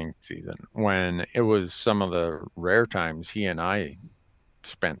in hunting season when it was some of the rare times he and I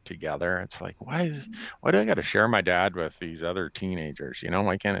spent together. It's like, why do I got to share my dad with these other teenagers?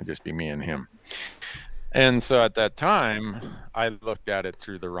 Why can't it just be me and him? And so at that time, I looked at it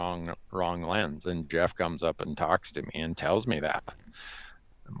through the wrong lens. And Jeff comes up and talks to me and tells me that.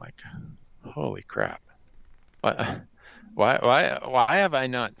 I'm like, holy crap! What? Why have I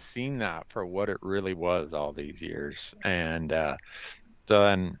not seen that for what it really was all these years? And so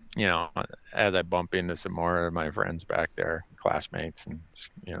then, as I bump into some more of my friends back there, classmates and,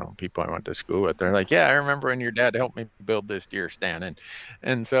 people I went to school with, they're like, yeah, I remember when your dad helped me build this deer stand.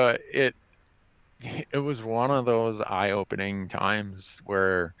 And so it was one of those eye-opening times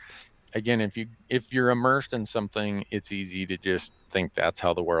where, again, if you're immersed in something, it's easy to just think that's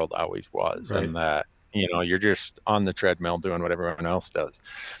how the world always was. Right. And that, you're just on the treadmill doing what everyone else does.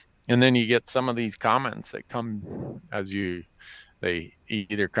 And then you get some of these comments that come they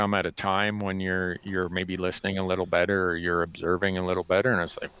either come at a time when you're maybe listening a little better or you're observing a little better, and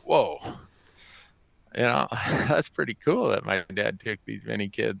it's like, whoa, that's pretty cool that my dad took these many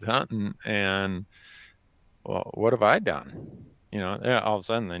kids hunting, and well, what have I done? All of a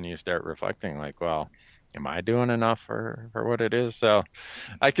sudden then you start reflecting like, well, am I doing enough for what it is? So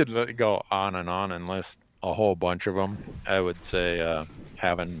I could go on and list a whole bunch of them. I would say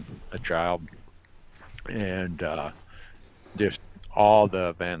having a child and just all the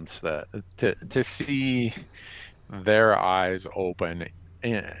events that to see their eyes open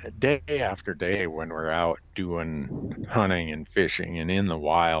day after day when we're out doing hunting and fishing and in the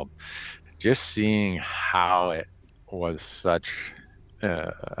wild, just seeing how it was such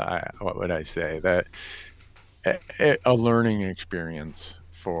what would I say, that a learning experience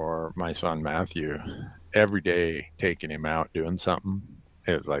for my son Matthew. Every day taking him out doing something,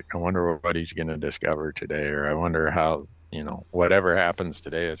 it was like, I wonder what he's going to discover today, or I wonder how, whatever happens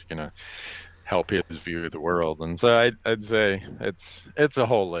today is going to help his view of the world. And so I'd say it's a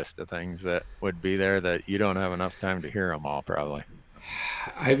whole list of things that would be there that you don't have enough time to hear them all, probably.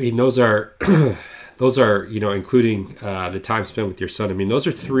 I mean, those are those are, including the time spent with your son. I mean, those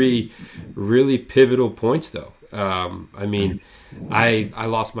are three really pivotal points, though. I mean, I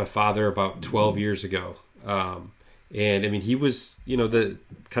lost my father about 12 years ago. And I mean, he was, the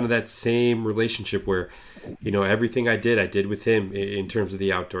kind of that same relationship where, everything I did with him in terms of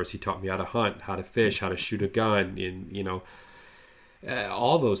the outdoors. He taught me how to hunt, how to fish, how to shoot a gun, and,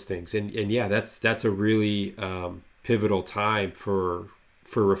 all those things. And yeah, that's a really pivotal time for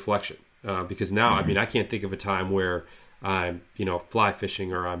reflection. Because now, I mean, I can't think of a time where I'm, fly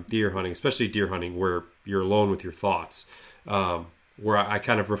fishing or I'm deer hunting, especially deer hunting, where you're alone with your thoughts. Where I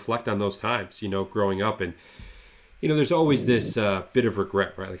kind of reflect on those times, growing up. And, there's always this bit of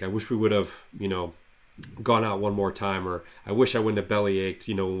regret, right? Like, I wish we would have, gone out one more time, or I wish I wouldn't have belly ached,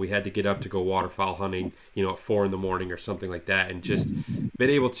 when we had to get up to go waterfowl hunting, at 4 a.m. or something like that, and just been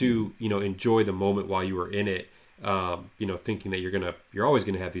able to, enjoy the moment while you were in it. Thinking that you're always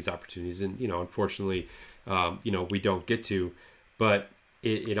gonna have these opportunities, and unfortunately, we don't get to, but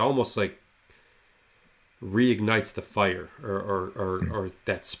it almost like reignites the fire, or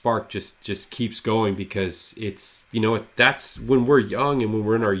that spark just keeps going, because it's that's when we're young and when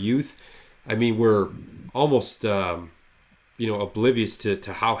we're in our youth. I mean, we're almost oblivious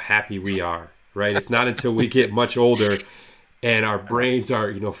to how happy we are, right? It's not until we get much older and our brains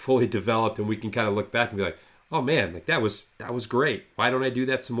are fully developed, and we can kind of look back and be like, oh man, like that was great. Why don't I do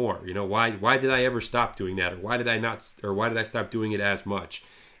that some more? Why did I ever stop doing that, or why did I stop doing it as much?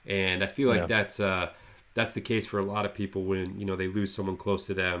 And I feel like that's the case for a lot of people when they lose someone close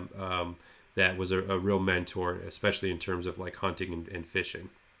to them that was a real mentor, especially in terms of like hunting and fishing.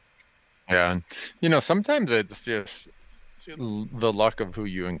 Yeah, and sometimes it's just the luck of who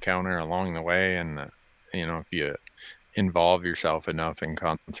you encounter along the way, and if you involve yourself enough in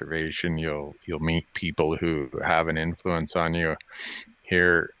conservation, you'll meet people who have an influence on you.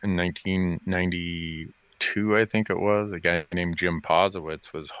 Here in 1992, I think it was, a guy named Jim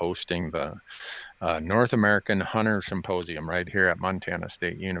Posowitz was hosting the North American Hunter Symposium right here at Montana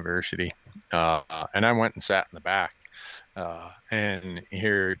State University, and I went and sat in the back. And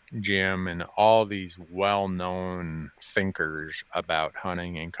hear Jim and all these well-known thinkers about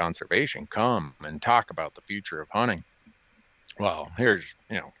hunting and conservation come and talk about the future of hunting. Well, here's,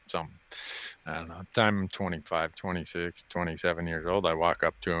 some, I don't know, I'm 25, 26, 27 years old. I walk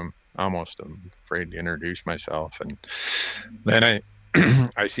up to him, almost afraid to introduce myself. And then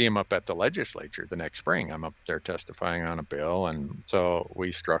I see him up at the legislature the next spring. I'm up there testifying on a bill. And so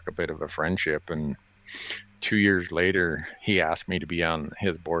we struck a bit of a friendship, and 2 years later, he asked me to be on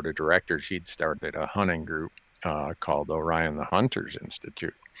his board of directors. He'd started a hunting group called Orion the Hunters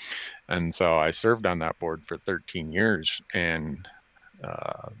Institute. And so I served on that board for 13 years. And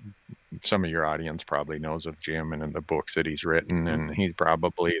some of your audience probably knows of Jim and in the books that he's written. And he's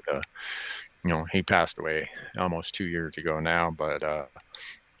probably he passed away almost 2 years ago now. But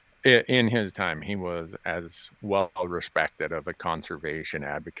in his time, he was as well respected of a conservation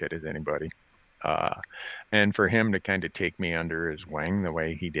advocate as anybody. And for him to kind of take me under his wing the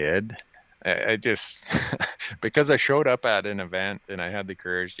way he did, I just, because I showed up at an event and I had the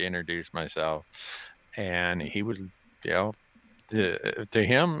courage to introduce myself, and he was, to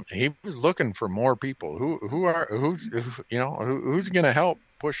him, he was looking for more people who's going to help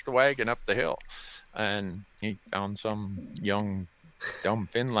push the wagon up the hill. And he found some young dumb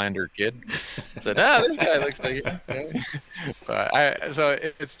Finlander kid. Said, this guy looks like but so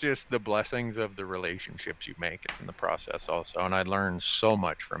it's just the blessings of the relationships you make in the process also. And I learned so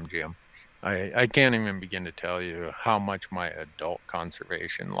much from Jim. I can't even begin to tell you how much my adult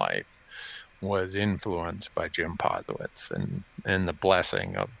conservation life was influenced by Jim Posowitz, and the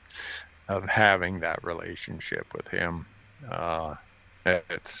blessing of having that relationship with him. Hardly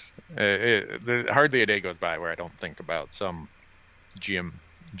a day goes by where I don't think about some Jim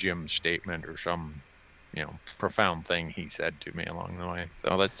statement or some profound thing he said to me along the way.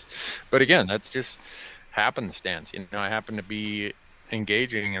 So but again, that's just happenstance. I happen to be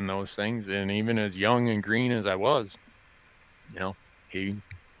engaging in those things. And even as young and green as I was, you know, he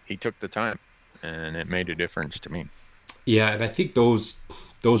took the time, and it made a difference to me. Yeah, and I think those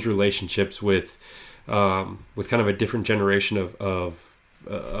relationships with kind of a different generation of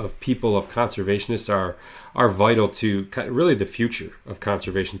people, of conservationists, are vital to really the future of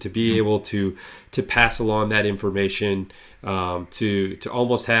conservation. To be able to pass along that information, to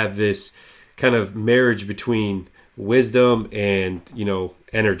almost have this kind of marriage between wisdom and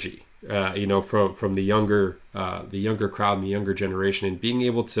energy. From the younger crowd and the younger generation, and being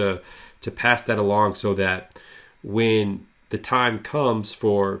able to pass that along so that when the time comes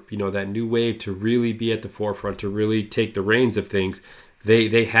for that new wave to really be at the forefront, to really take the reins of things,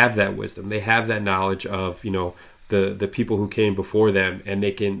 they have that wisdom, they have that knowledge of the people who came before them, and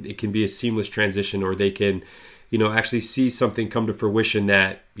it can be a seamless transition, or they can actually see something come to fruition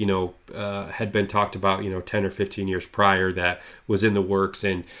that had been talked about 10 or 15 years prior, that was in the works.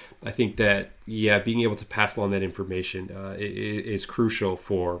 And I think that being able to pass along that information is crucial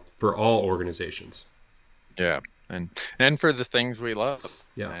for all organizations. Yeah, and for the things we love.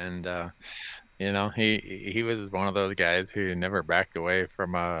 Yeah. And he was one of those guys who never backed away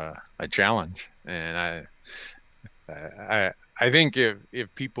from a challenge. And I think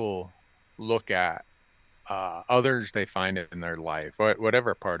if people look at others they find it in their life,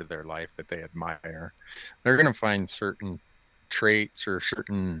 whatever part of their life that they admire, they're going to find certain traits or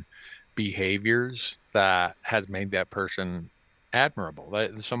certain behaviors that has made that person admirable.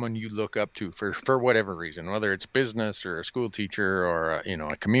 That someone you look up to for whatever reason, whether it's business or a school teacher or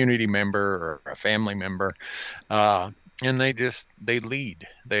a community member or a family member, and they lead.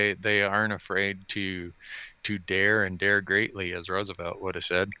 They aren't afraid to dare, and dare greatly, as Roosevelt would have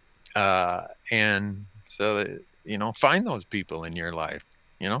said. And so find those people in your life.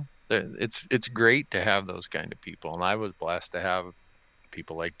 It's great to have those kind of people, and I was blessed to have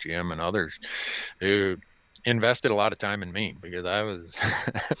people like Jim and others who invested a lot of time in me, because I was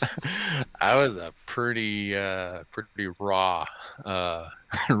I was a pretty raw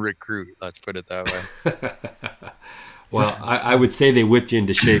recruit, let's put it that way. Well, I would say they whipped you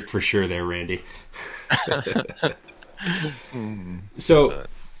into shape for sure there, Randy. So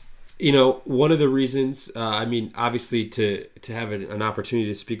one of the reasons, obviously to have an opportunity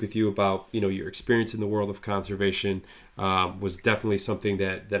to speak with you about, your experience in the world of conservation was definitely something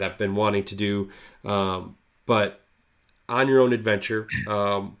that I've been wanting to do. But On Your Own Adventure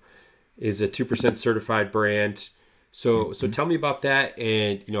is a 2% certified brand. So tell me about that,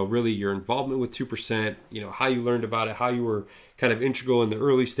 and really your involvement with 2%. How you learned about it, how you were kind of integral in the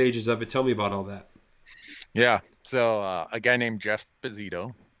early stages of it. Tell me about all that. Yeah. So a guy named Jeff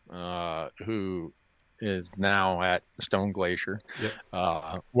Bizito, who is now at Stone Glacier,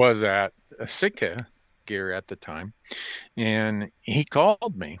 was at Sitka Gear at the time, and he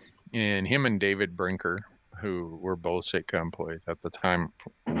called me, and him and David Brinker, who were both Sitka employees at the time,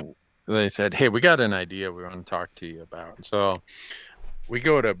 they said, "Hey, we got an idea we want to talk to you about." So we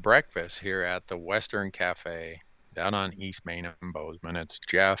go to breakfast here at the Western Cafe down on East Main in Bozeman. It's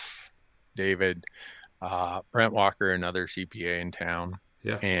Jeff, David, Brent Walker, another CPA in town,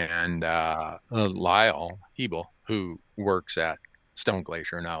 and Lyle Hebel, who works at Stone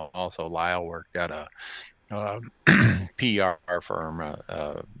Glacier now. Also, Lyle worked at a PR firm,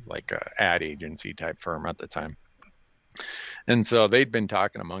 like a ad agency type firm at the time. And so they'd been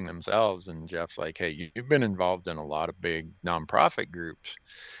talking among themselves, and Jeff's like, "Hey, you've been involved in a lot of big nonprofit groups.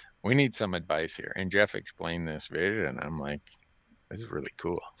 We need some advice here." And Jeff explained this vision. I'm like, "This is really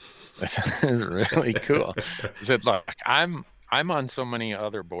cool. This is really cool." He said, "Look, I'm on so many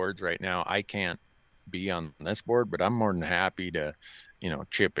other boards right now. I can't be on this board, but I'm more than happy to,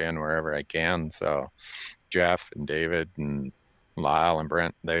 chip in wherever I can." So Jeff and David and Lyle and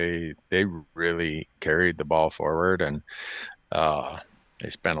Brent, they really carried the ball forward, and they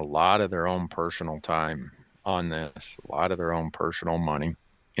spent a lot of their own personal time on this, a lot of their own personal money.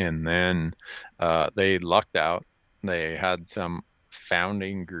 And then they lucked out. They had some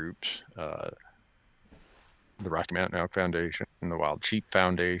founding groups, the Rocky Mountain Elk Foundation, the Wild Sheep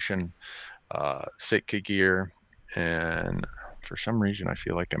Foundation, Sitka Gear, and for some reason I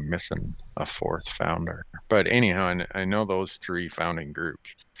feel like I'm missing a fourth founder. But anyhow, I know those three founding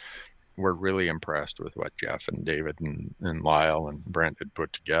groups were really impressed with what Jeff and David and Lyle and Brent had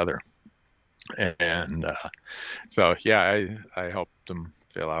put together. And so, I helped them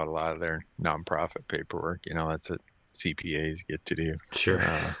fill out a lot of their nonprofit paperwork. That's what CPAs get to do. Sure.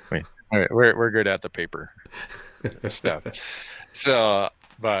 We're good at the paper stuff. So,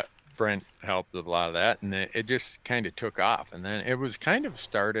 but Brent helped with a lot of that, and it just kind of took off. And then it was kind of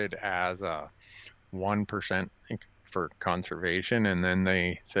started as a 1% for conservation. And then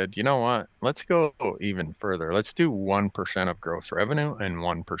they said, you know what, let's go even further. Let's do 1% of gross revenue and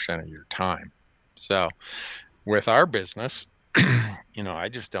 1% of your time. So with our business, I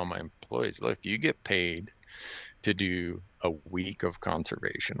just tell my employees, look, you get paid to do a week of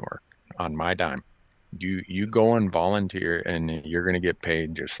conservation work on my dime. You go and volunteer, and you're going to get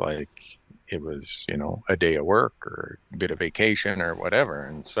paid just like it was, a day of work or a bit of vacation or whatever.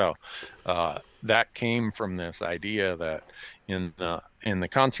 And so that came from this idea that in the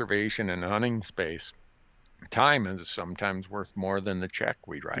conservation and hunting space, time is sometimes worth more than the check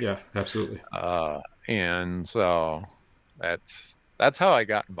we write. Yeah, absolutely. And so that's how I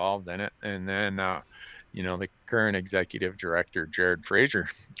got involved in it. And then the current executive director, Jared Fraser,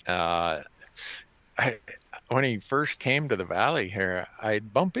 when he first came to the Valley here,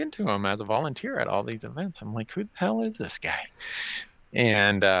 I'd bump into him as a volunteer at all these events. I'm like, who the hell is this guy?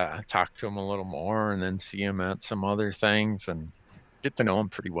 And talk to him a little more, and then see him at some other things and get to know him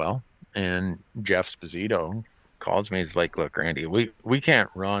pretty well. And Jeff Sposito calls me. He's like, look, Randy, we can't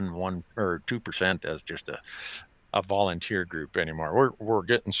run 1 or 2% as just a volunteer group anymore. We're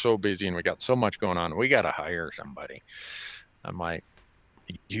getting so busy, and we got so much going on. We got to hire somebody. I'm like,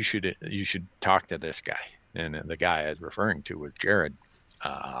 you should talk to this guy. And the guy I was referring to was Jared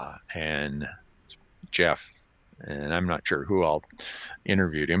and Jeff. And I'm not sure who all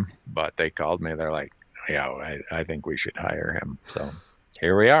interviewed him, but they called me. They're like, yeah, I think we should hire him. So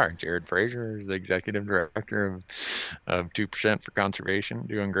here we are. Jared Fraser is the executive director of 2% for Conservation,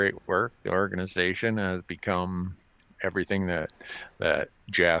 doing great work. The organization has become everything that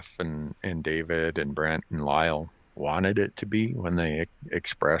Jeff and David and Brent and Lyle wanted it to be when they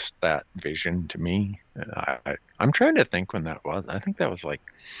expressed that vision to me. I'm trying to think when that was. I think that was like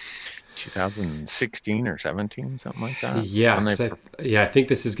 2016 or 17, something like that. Yeah, I think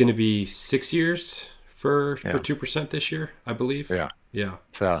this is going to be 6 years for 2% this year, I believe. Yeah.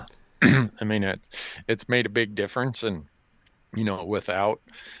 So, I mean, it's made a big difference, and without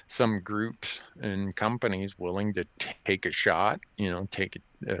some groups and companies willing to take a shot, take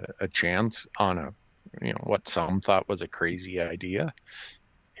a chance on what some thought was a crazy idea,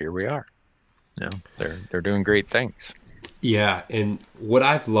 here we are. They're doing great things. Yeah, and what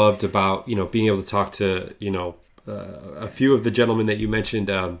I've loved about being able to talk to a few of the gentlemen that you mentioned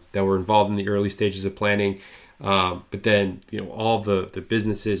that were involved in the early stages of planning, but then all the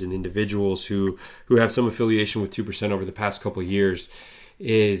businesses and individuals who have some affiliation with 2% over the past couple of years,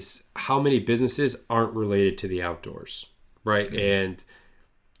 is how many businesses aren't related to the outdoors, right? Mm-hmm. And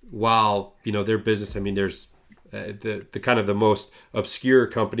while their business, I mean, there's the kind of the most obscure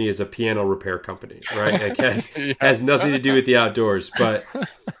company is a piano repair company, right? Like has nothing to do with the outdoors, but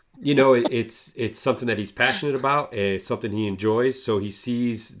it's something that he's passionate about. It's something he enjoys. So he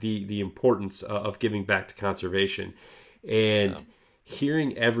sees the importance of giving back to conservation, and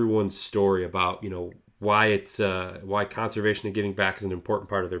hearing everyone's story about, why conservation and giving back is an important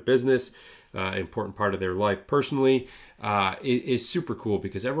part of their business, important part of their life personally, is super cool,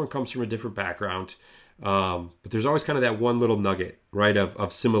 because everyone comes from a different background. But there's always kind of that one little nugget, right,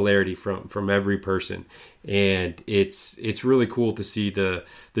 of similarity from every person. And it's really cool to see the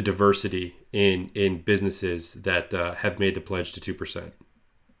diversity in businesses that have made the pledge to 2%.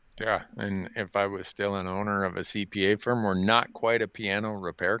 Yeah, and if I was still an owner of a CPA firm, we're not quite a piano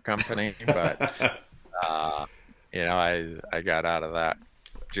repair company, but I got out of that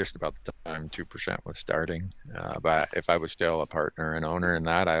just about the time 2% was starting. But if I was still a partner and owner in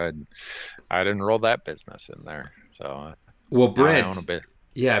that, I'd enroll that business in there. So well, Brent,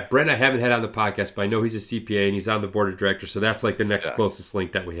 Brent, I haven't had on the podcast, but I know he's a CPA and he's on the board of directors. So that's like the next closest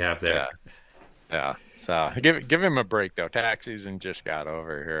link that we have there. Yeah. So give him a break though. Tax season just got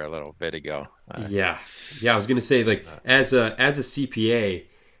over here a little bit ago. I was going to say, like, as a CPA,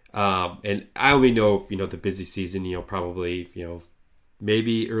 and I only know, the busy season, probably,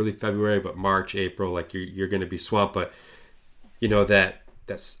 maybe early February, but March, April, like you're going to be swamped. But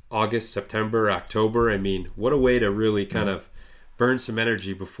that's August, September, October. I mean, what a way to really kind of burn some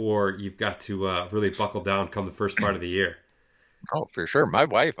energy before you've got to really buckle down come the first part of the year. Oh, for sure. My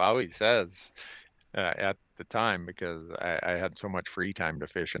wife always says at the time, because I had so much free time to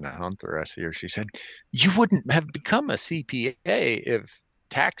fish and hunt the rest of the year, she said, you wouldn't have become a CPA if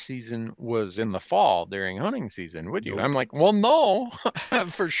tax season was in the fall during hunting season, would you? Nope. I'm like, well, no,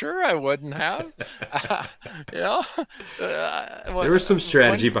 for sure I wouldn't have. There was some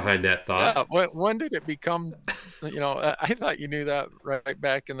strategy behind that thought. Yeah, when did it become, I thought you knew that right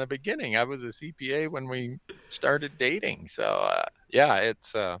back in the beginning. I was a CPA when we started dating. So,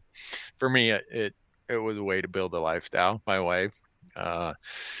 it's, for me, it was a way to build a lifestyle. My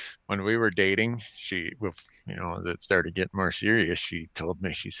when we were dating, as it started getting more serious, she told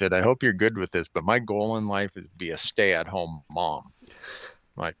me, she said, "I hope you're good with this, but my goal in life is to be a stay-at-home mom."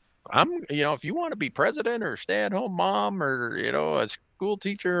 Like, if you want to be president or stay-at-home mom or, a school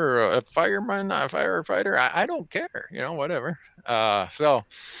teacher or a fireman, a firefighter, I don't care, whatever. So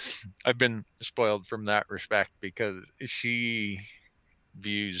I've been spoiled from that respect because she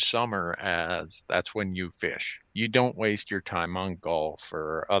views summer as that's when you fish. You don't waste your time on golf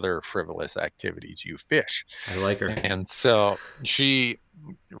or other frivolous activities. You fish. I like her. And so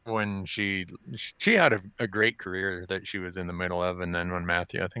when she had a great career that she was in the middle of, and then when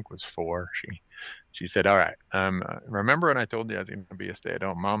Matthew, I think, was 4, she said, "All right, remember when I told you I was going to be a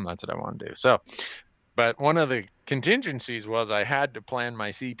stay-at-home mom? That's what I want to do." So, but one of the contingencies was I had to plan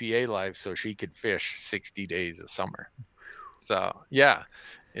my CPA life so she could fish 60 days of summer. So yeah,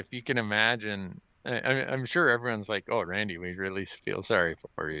 if you can imagine, I'm sure everyone's like, "Oh, Randy, we really feel sorry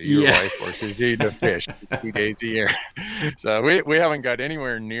for you. Your wife forces you to fish 60 days a year." So we haven't got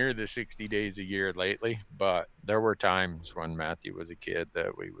anywhere near the 60 days a year lately, but there were times when Matthew was a kid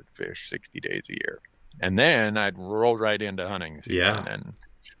that we would fish 60 days a year. And then I'd roll right into hunting season. Yeah. And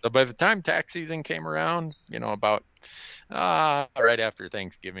so by the time tax season came around, about right after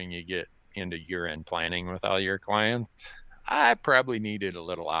Thanksgiving, you get into year-end planning with all your clients. I probably needed a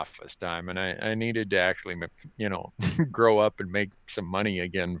little office time, and I needed to actually, grow up and make some money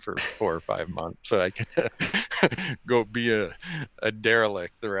again for 4 or 5 months so I could go be a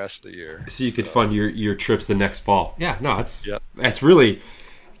derelict the rest of the year. So you could fund your trips the next fall. Yeah, no, that's really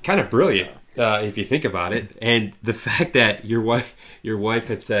kind of brilliant if you think about it. And the fact that your wife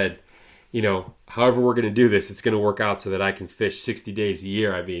had said, however we're going to do this, it's going to work out so that I can fish 60 days a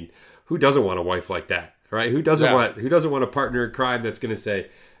year. I mean, who doesn't want a wife like that? Right? Who doesn't want a partner in crime that's going to say,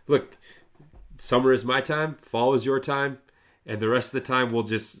 "Look, summer is my time, fall is your time, and the rest of the time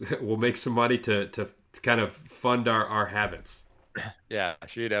we'll make some money to kind of fund our habits." Yeah,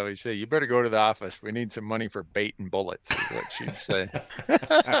 she'd always say, "You better go to the office. We need some money for bait and bullets," is what she'd say.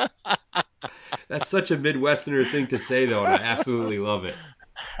 That's such a Midwesterner thing to say, though, and I absolutely love it.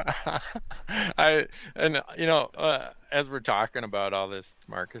 As we're talking about all this,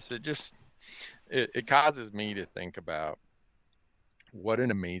 Marcus, it causes me to think about what an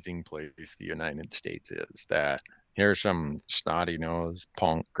amazing place the United States is. That here's some snotty-nosed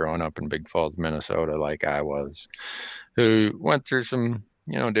punk growing up in Big Falls, Minnesota, like I was, who went through some,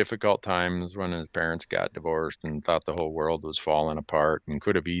 difficult times when his parents got divorced and thought the whole world was falling apart and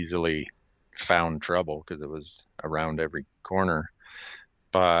could have easily found trouble because it was around every corner.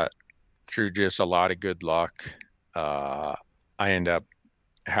 But through just a lot of good luck, I end up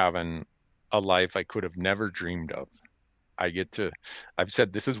having a life I could have never dreamed of. I've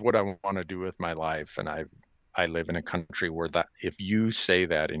said, this is what I want to do with my life. And I live in a country where that, if you say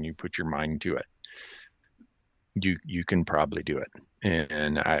that and you put your mind to it, you can probably do it.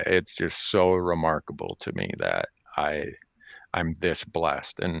 And it's just so remarkable to me that I'm this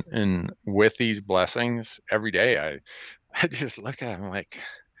blessed. And with these blessings every day, I just look at them like,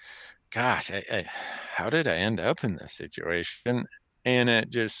 gosh, how did I end up in this situation? And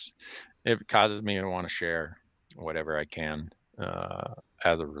it causes me to want to share whatever I can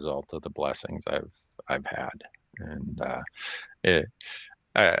as a result of the blessings I've had. And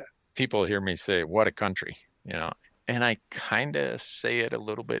people hear me say, "What a country," and I kind of say it a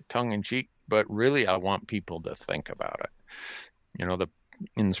little bit tongue in cheek, but really I want people to think about it.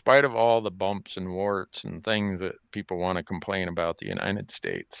 In spite of all the bumps and warts and things that people want to complain about the United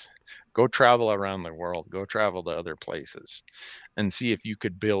States, go travel around the world, go travel to other places and see if you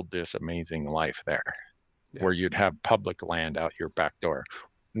could build this amazing life there, where you'd have public land out your back door,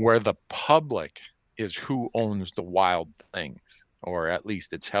 where the public is who owns the wild things, or at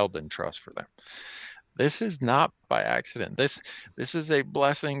least it's held in trust for them. This is not by accident. This is a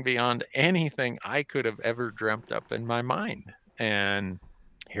blessing beyond anything I could have ever dreamt up in my mind. And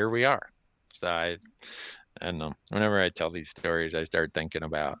here we are. So I don't know, whenever I tell these stories, I start thinking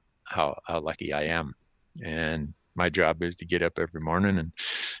about how lucky I am. And my job is to get up every morning and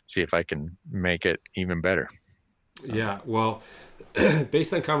see if I can make it even better. Yeah, well,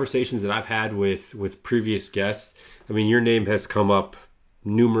 based on conversations that I've had with previous guests, I mean, your name has come up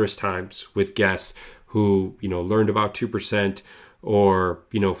numerous times with guests who, learned about 2% or,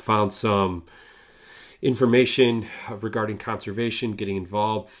 found some information regarding conservation, getting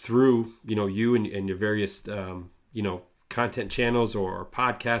involved through, you and your various, content channels or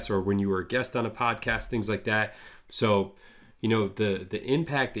podcasts, or when you were a guest on a podcast, things like that. So, the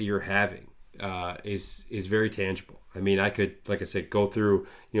impact that you're having is very tangible. I mean, I could, like I said, go through,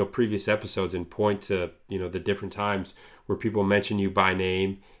 previous episodes and point to, the different times where people mention you by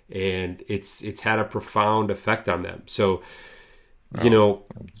name and it's had a profound effect on them. So, you know,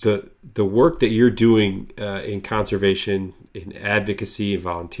 the work that you're doing in conservation, in advocacy, and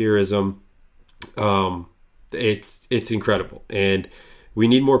volunteerism, it's incredible. And we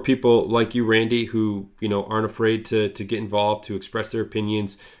need more people like you, Randy, who, you know, aren't afraid to get involved, to express their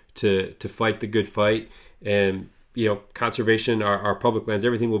opinions, to fight the good fight. And, you know, conservation, our public lands,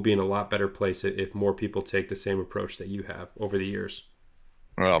 everything will be in a lot better place if more people take the same approach that you have over the years.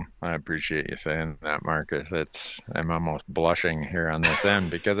 Well, I appreciate you saying that, Marcus. I'm almost blushing here on this end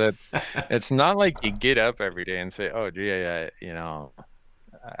because it's not like you get up every day and say, "Oh, gee, I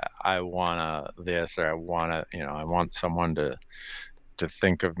want this, or I want someone to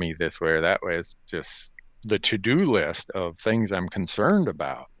think of me this way or that way." It's just the to-do list of things I'm concerned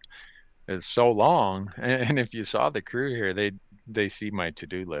about is so long. And if you saw the crew here, they see my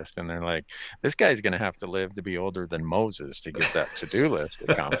to-do list and they're like, this guy's going to have to live to be older than Moses to get that to-do list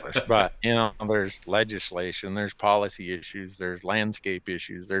accomplished. But, you know, there's legislation, there's policy issues, there's landscape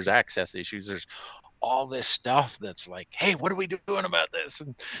issues, there's access issues, there's all this stuff that's like, hey, what are we doing about this?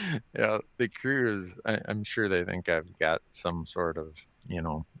 And, you know, the crew is, I'm sure they think I've got some sort of, you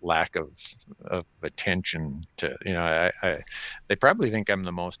know, lack of attention to, you know, they probably think I'm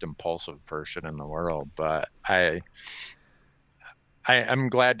the most impulsive person in the world, but I'm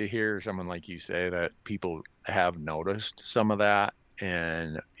glad to hear someone like you say that people have noticed some of that.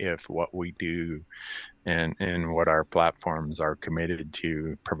 And if what we do and what our platforms are committed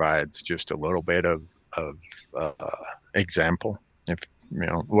to provides just a little bit of example, if, you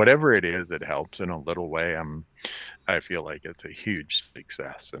know, whatever it is, it helps in a little way, I feel like it's a huge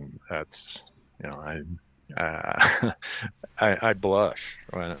success. And that's, you know, I blush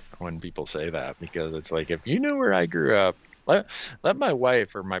when people say that, because it's like, if you knew where I grew up, let my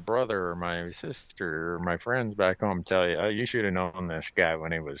wife or my brother or my sister or my friends back home tell you, oh, you should have known this guy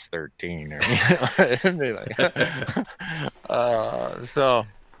when he was 13, or, you know, be like, so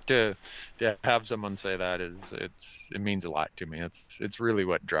to have someone say that it means a lot to me. It's really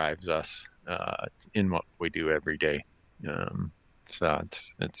what drives us in what we do every day. So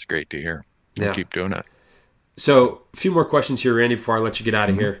it's great to hear. We'll keep doing it. So a few more questions here, Randy, before I let you get out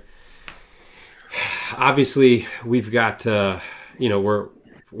of here. Obviously, we've got you know,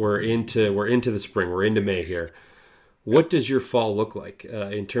 we're into the spring. We're into May here. What does your fall look like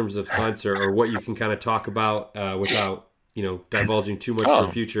in terms of hunts, or what you can kind of talk about without, you know, divulging too much for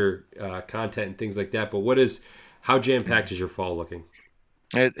future content and things like that? But how jam-packed is your fall looking?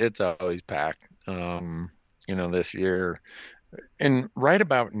 It's always packed. You know, this year, and right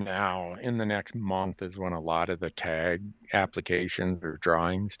about now, in the next month, is when a lot of the tag applications or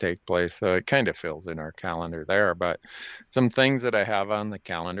drawings take place. So it kind of fills in our calendar there. But some things that I have on the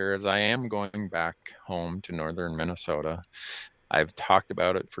calendar is I am going back home to northern Minnesota. I've talked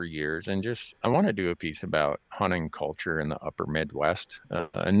about it for years, and I want to do a piece about hunting culture in the upper Midwest.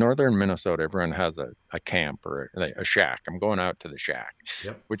 In northern Minnesota, everyone has a camp or a shack. I'm going out to the shack,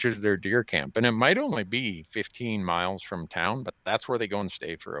 which is their deer camp. And it might only be 15 miles from town, but that's where they go and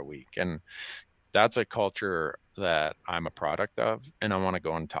stay for a week. And that's a culture that I'm a product of, and I want to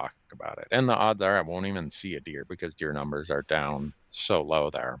go and talk about it. And the odds are I won't even see a deer because deer numbers are down so low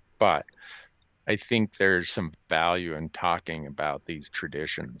there. But I think there's some value in talking about these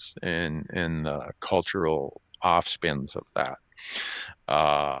traditions and the cultural offspins of that.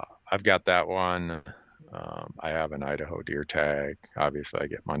 I've got that one. I have an Idaho deer tag. Obviously, I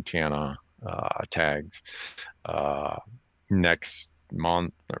get Montana tags. Next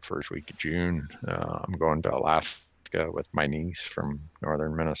month, the first week of June, I'm going to Alaska with my niece from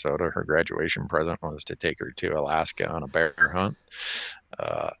northern Minnesota. Her graduation present was to take her to Alaska on a bear hunt.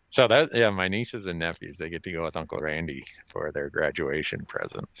 So my nieces and nephews, they get to go with Uncle Randy for their graduation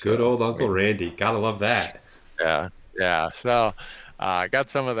present. Good old Uncle Randy. Gotta love that. Yeah. So I got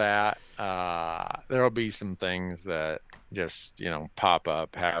some of that. There'll be some things that just, you know, pop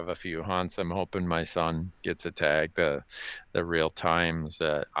up, have a few hunts. I'm hoping my son gets a tag. The real times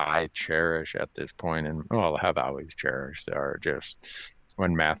that I cherish at this point, and have always cherished, are just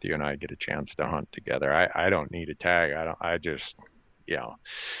when Matthew and I get a chance to hunt together. I don't need a tag. I just, you know,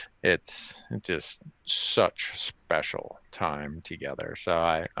 it's just such special time together. So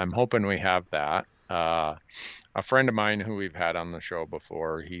I'm hoping we have that. A friend of mine who we've had on the show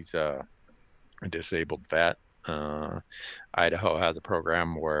before, he's a disabled vet. Idaho has a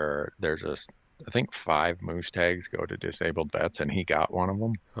program where there's I think 5 moose tags go to disabled vets, and he got one of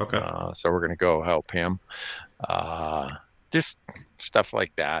them. Okay. So we're going to go help him. Just stuff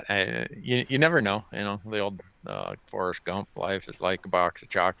like that. You never know, you know, the old Forrest Gump, life is like a box of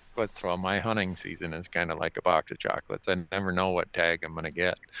chocolates. Well, my hunting season is kind of like a box of chocolates. I never know what tag I'm going to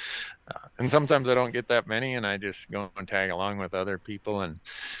get. And sometimes I don't get that many, and I just go and tag along with other people and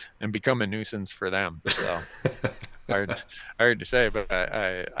become a nuisance for them. So hard to say, but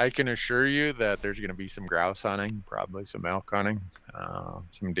I can assure you that there's going to be some grouse hunting, probably some elk hunting,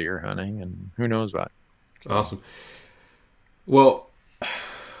 some deer hunting, and who knows what. So. Awesome. Well,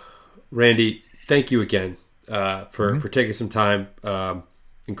 Randy, thank you again for taking some time.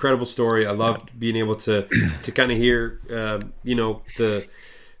 Incredible story. I loved being able to kind of hear,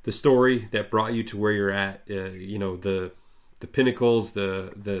 the story that brought you to where you're at. The pinnacles,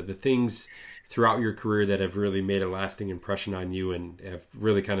 the things throughout your career that have really made a lasting impression on you and have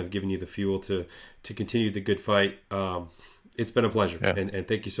really kind of given you the fuel to continue the good fight. It's been a pleasure, and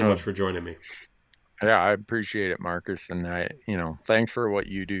thank you so much for joining me. Yeah, I appreciate it, Marcus. And thanks for what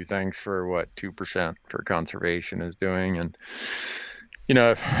you do. Thanks for what 2% for Conservation is doing. And,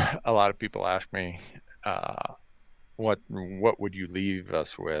 a lot of people ask me, what would you leave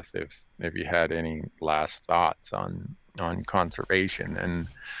us with if you had any last thoughts on conservation? And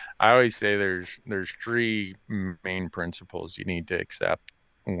I always say there's 3 main principles you need to accept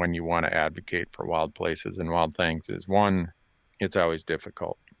when you want to advocate for wild places and wild things. Is one, it's always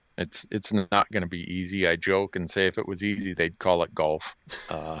difficult. It's not going to be easy. I joke and say if it was easy, they'd call it golf.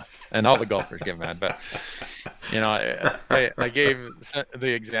 And all the golfers get mad. But, I gave the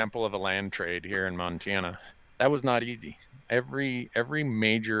example of a land trade here in Montana. That was not easy. Every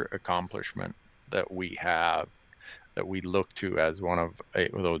major accomplishment that we have, that we look to as one of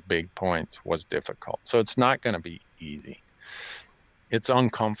those big points, was difficult. So it's not going to be easy. It's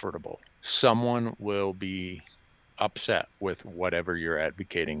uncomfortable. Someone will be upset with whatever you're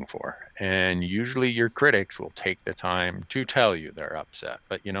advocating for. And usually your critics will take the time to tell you they're upset.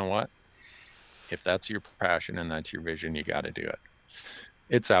 But you know what? If that's your passion and that's your vision, you got to do it.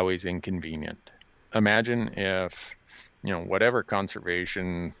 It's always inconvenient. Imagine if, whatever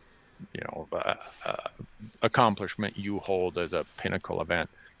conservation, accomplishment you hold as a pinnacle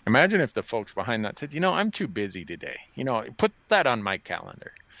event. Imagine if the folks behind that said, I'm too busy today. Put that on my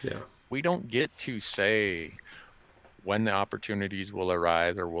calendar. Yeah. We don't get to say when the opportunities will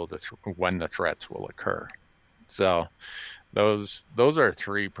arise or when the threats will occur. So those are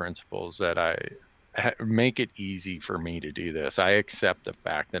 3 principles that I make it easy for me to do this. I accept the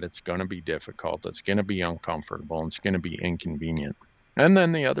fact that it's going to be difficult, it's going to be uncomfortable, and it's going to be inconvenient. And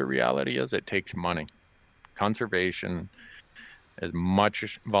then the other reality is it takes money. Conservation, as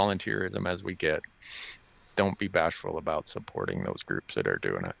much volunteerism as we get, don't be bashful about supporting those groups that are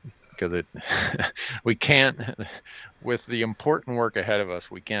doing it. Because we can't, with the important work ahead of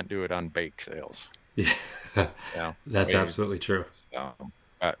us, we can't do it on bake sales. Yeah, that's absolutely true. So,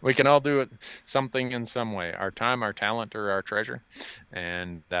 we can all do it something in some way. Our time, our talent, or our treasure,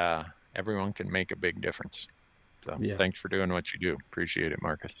 and everyone can make a big difference. So Thanks for doing what you do. Appreciate it,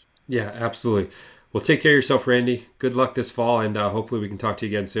 Marcus. Yeah, absolutely. Well, take care of yourself, Randy. Good luck this fall, and hopefully we can talk to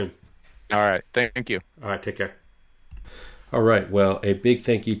you again soon. All right. Thank you. All right. Take care. All right. Well, a big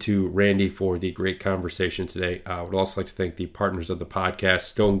thank you to Randy for the great conversation today. I would also like to thank the partners of the podcast,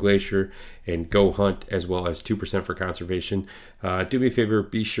 Stone Glacier and Go Hunt, as well as 2% for Conservation. Do me a favor,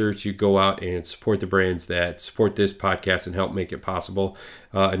 be sure to go out and support the brands that support this podcast and help make it possible.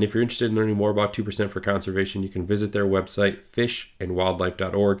 And if you're interested in learning more about 2% for Conservation, you can visit their website,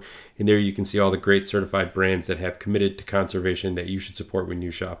 fishandwildlife.org. And there you can see all the great certified brands that have committed to conservation that you should support when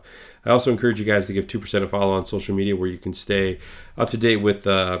you shop. I also encourage you guys to give 2% a follow on social media, where you can stay up to date with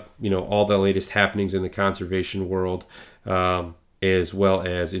all the latest happenings in the conservation world, as well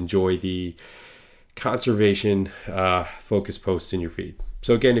as enjoy the conservation focus posts in your feed.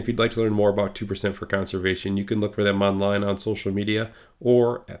 So again, if you'd like to learn more about 2% for Conservation, you can look for them online on social media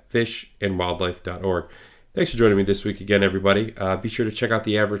or at fishandwildlife.org. Thanks for joining me this week again, everybody. Be sure to check out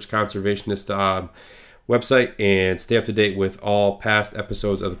the Average Conservationist website and stay up to date with all past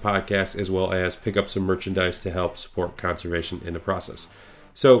episodes of the podcast, as well as pick up some merchandise to help support conservation in the process.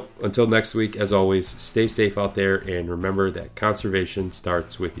 So until next week, as always, stay safe out there and remember that conservation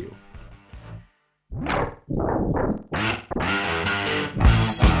starts with you.